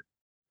to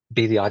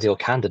be the ideal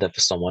candidate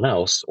for someone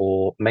else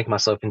or make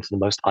myself into the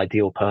most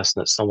ideal person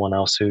that someone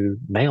else who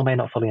may or may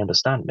not fully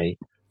understand me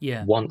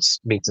Yeah. wants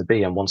me to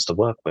be and wants to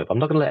work with. I'm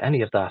not going to let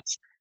any of that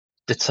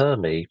deter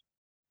me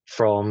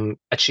from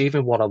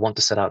achieving what I want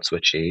to set out to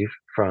achieve,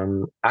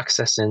 from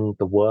accessing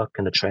the work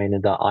and the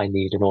training that I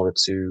need in order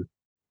to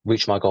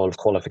reach my goal of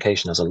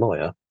qualification as a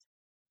lawyer.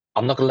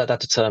 I'm not going to let that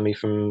deter me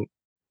from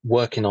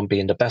working on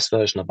being the best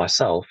version of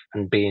myself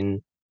and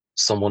being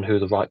someone who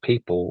the right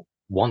people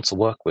want to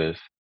work with,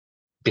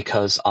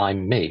 because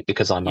I'm me,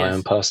 because I'm my own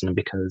Yes. person, and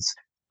because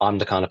I'm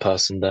the kind of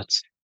person that,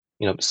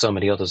 so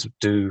many others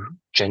do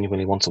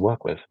genuinely want to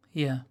work with.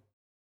 Yeah.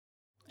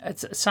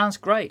 It sounds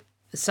great.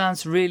 It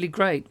sounds really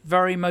great.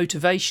 Very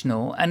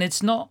motivational. And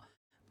it's not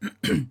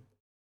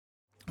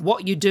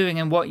what you're doing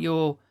and what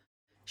you're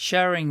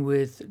sharing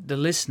with the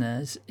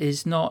listeners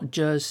is not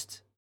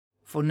just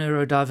for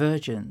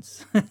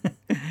neurodivergence.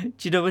 Do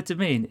you know what I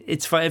mean?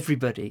 It's for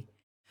everybody.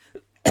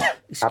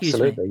 Excuse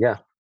me. Absolutely, yeah.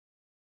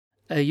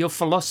 Your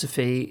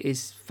philosophy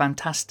is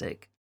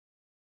fantastic,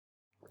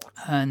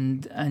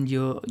 and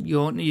you're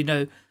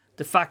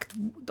the fact,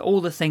 all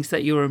the things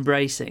that you're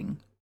embracing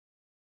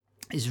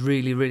is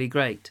really, really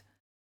great,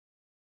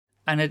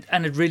 and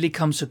it really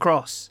comes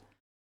across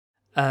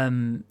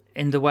in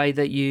the way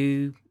that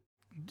you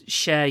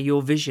share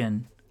your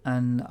vision,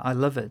 and I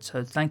love it.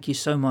 So thank you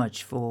so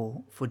much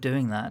for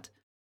doing that.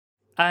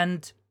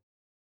 And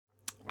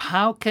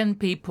how can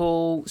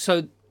people,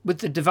 so with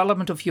the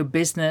development of your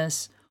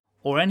business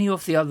or any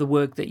of the other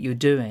work that you're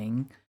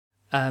doing,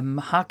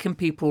 how can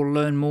people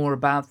learn more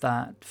about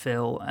that,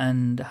 Phil,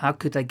 and how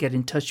could they get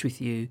in touch with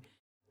you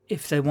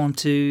if they want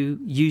to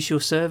use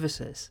your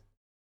services?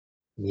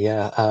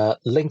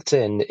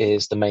 LinkedIn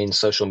is the main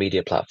social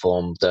media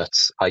platform that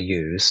I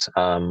use.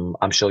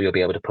 I'm sure you'll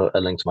be able to put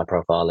a link to my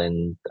profile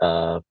in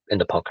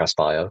the podcast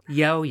bio.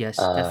 Yeah, oh yes,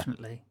 Uh,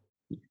 definitely.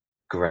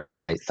 Great,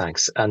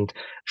 thanks. And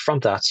from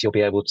that, you'll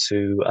be able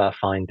to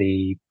find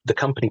the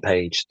company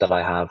page that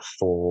I have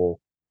for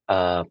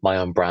my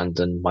own brand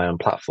and my own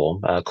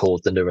platform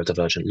called the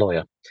Neurodivergent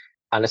Lawyer.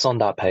 And it's on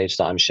that page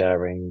that I'm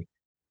sharing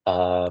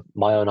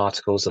my own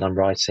articles that I'm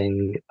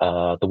writing,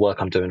 the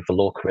work I'm doing for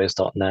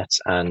lawcareers.net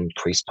and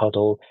Crease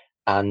Puddle,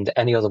 and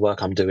any other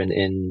work I'm doing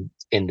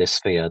in this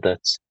sphere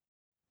that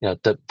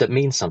that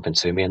means something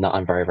to me and that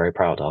I'm very, very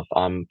proud of.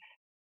 I'm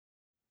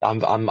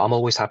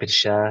always happy to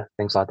share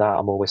things like that.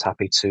 I'm always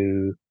happy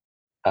to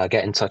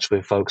get in touch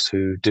with folks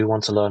who do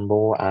want to learn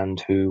more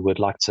and who would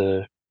like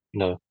to,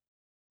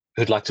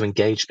 who'd like to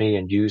engage me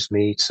and use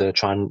me to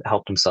try and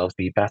help themselves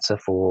be better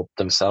for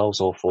themselves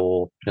or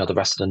for the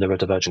rest of the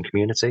neurodivergent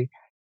community.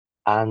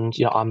 And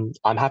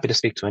I'm happy to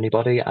speak to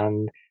anybody,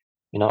 and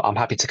I'm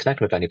happy to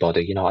connect with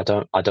anybody.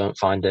 I don't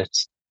find it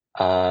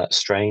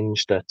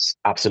strange that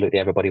absolutely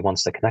everybody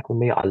wants to connect with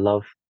me. I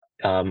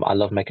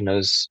love making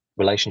those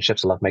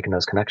relationships. I love making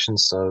those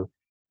connections. So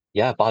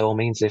yeah, by all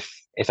means, if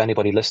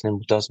anybody listening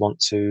does want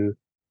to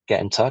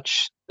get in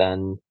touch,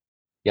 then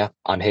yeah,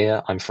 I'm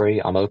here, I'm free,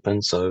 I'm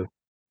open. So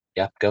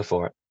yeah, go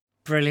for it.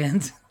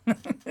 Brilliant.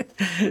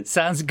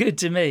 Sounds good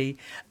to me.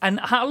 And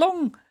how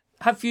long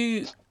have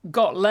you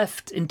got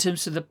left in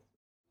terms of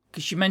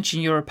because you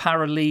mentioned you're a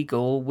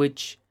paralegal,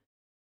 which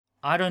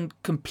I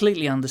don't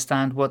completely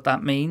understand what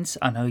that means.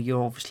 I know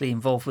you're obviously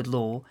involved with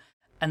law.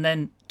 And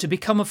then to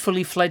become a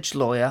fully fledged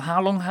lawyer,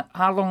 how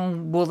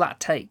long will that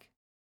take?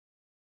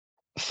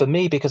 For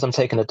me, because I'm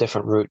taking a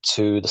different route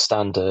to the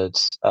standard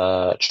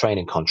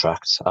training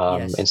contract.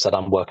 Yes. Instead,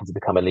 I'm working to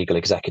become a legal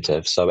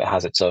executive, so it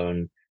has its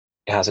own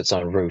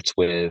route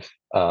with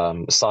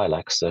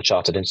SILEX, the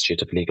Chartered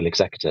Institute of Legal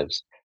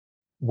Executives.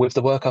 With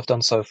the work I've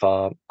done so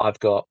far, I've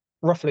got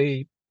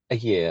roughly a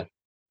year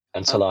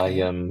until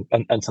Okay.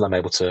 until I'm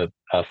able to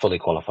fully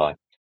qualify.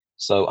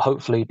 So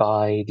hopefully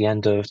by the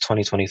end of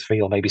 2023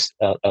 or maybe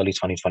early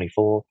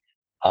 2024,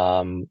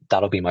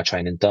 that'll be my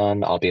training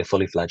done. I'll be a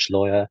fully fledged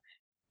lawyer.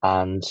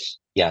 And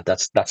yeah,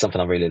 that's something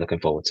I'm really looking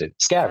forward to.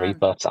 Scary, Fan.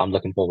 but I'm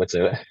looking forward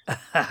to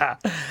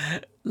it.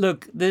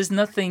 Look, there's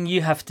nothing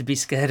you have to be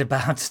scared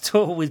about at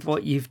all with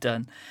what you've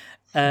done.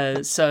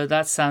 So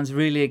that sounds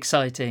really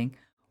exciting.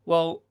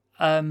 Well,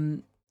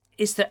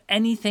 is there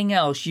anything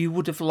else you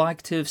would have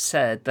liked to have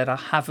said that I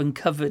haven't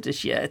covered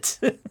as yet?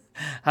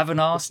 Haven't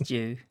asked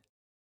you?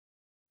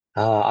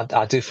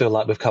 I do feel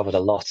like we've covered a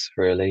lot,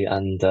 really,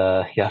 and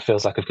yeah, it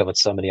feels like we've covered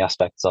so many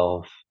aspects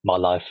of my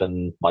life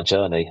and my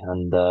journey.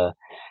 And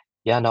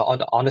yeah, no,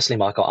 honestly,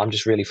 Michael, I'm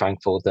just really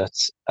thankful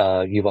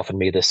that you've offered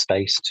me this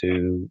space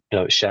to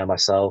share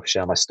myself,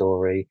 share my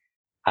story,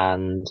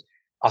 and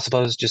I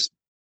suppose just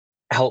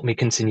help me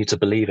continue to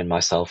believe in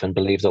myself and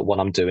believe that what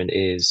I'm doing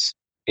is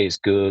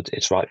good,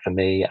 it's right for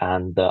me,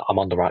 and I'm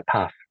on the right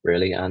path,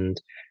 really,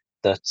 and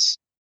that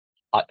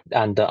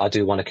I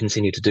do want to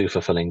continue to do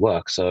fulfilling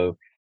work. So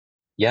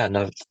yeah,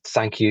 no,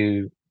 thank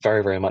you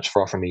very, very much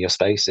for offering me your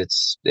space.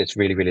 It's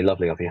really, really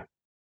lovely of you.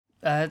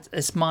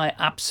 It's my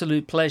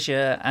absolute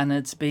pleasure, and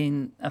it's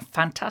been a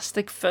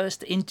fantastic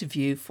first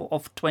interview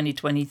of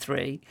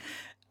 2023.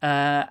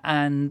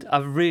 And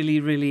I've really,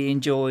 really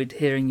enjoyed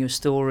hearing your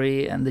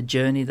story and the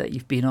journey that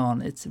you've been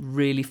on. It's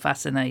really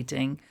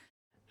fascinating.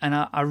 And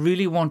I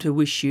really want to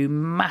wish you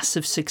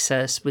massive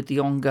success with the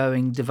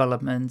ongoing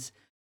developments.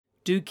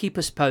 Do keep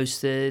us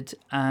posted,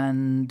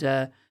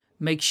 and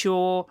make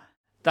sure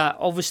that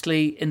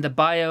obviously in the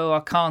bio, I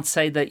can't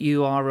say that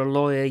you are a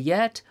lawyer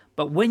yet,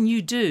 but when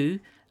you do,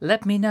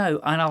 let me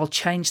know and I'll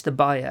change the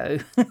bio.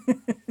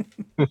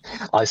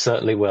 I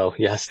certainly will.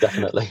 Yes,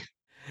 definitely.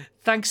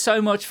 Thanks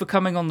so much for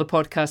coming on the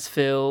podcast,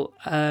 Phil.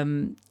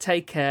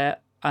 Take care,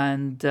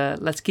 and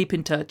let's keep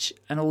in touch,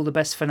 and all the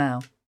best for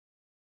now.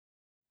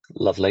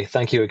 Lovely.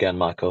 Thank you again,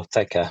 Michael.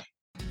 Take care.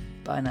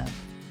 Bye now.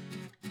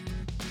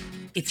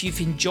 If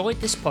you've enjoyed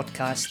this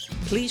podcast,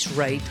 please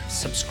rate,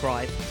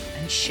 subscribe,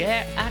 and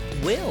share at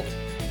will.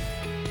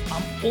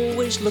 I'm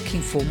always looking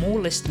for more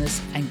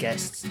listeners and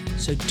guests,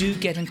 so do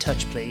get in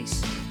touch,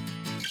 please.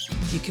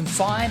 You can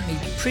find me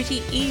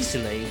pretty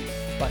easily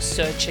by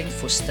searching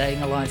for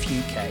Staying Alive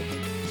UK.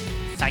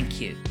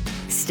 Thank you.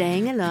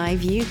 Staying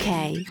Alive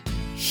UK.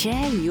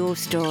 Share your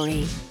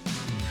story.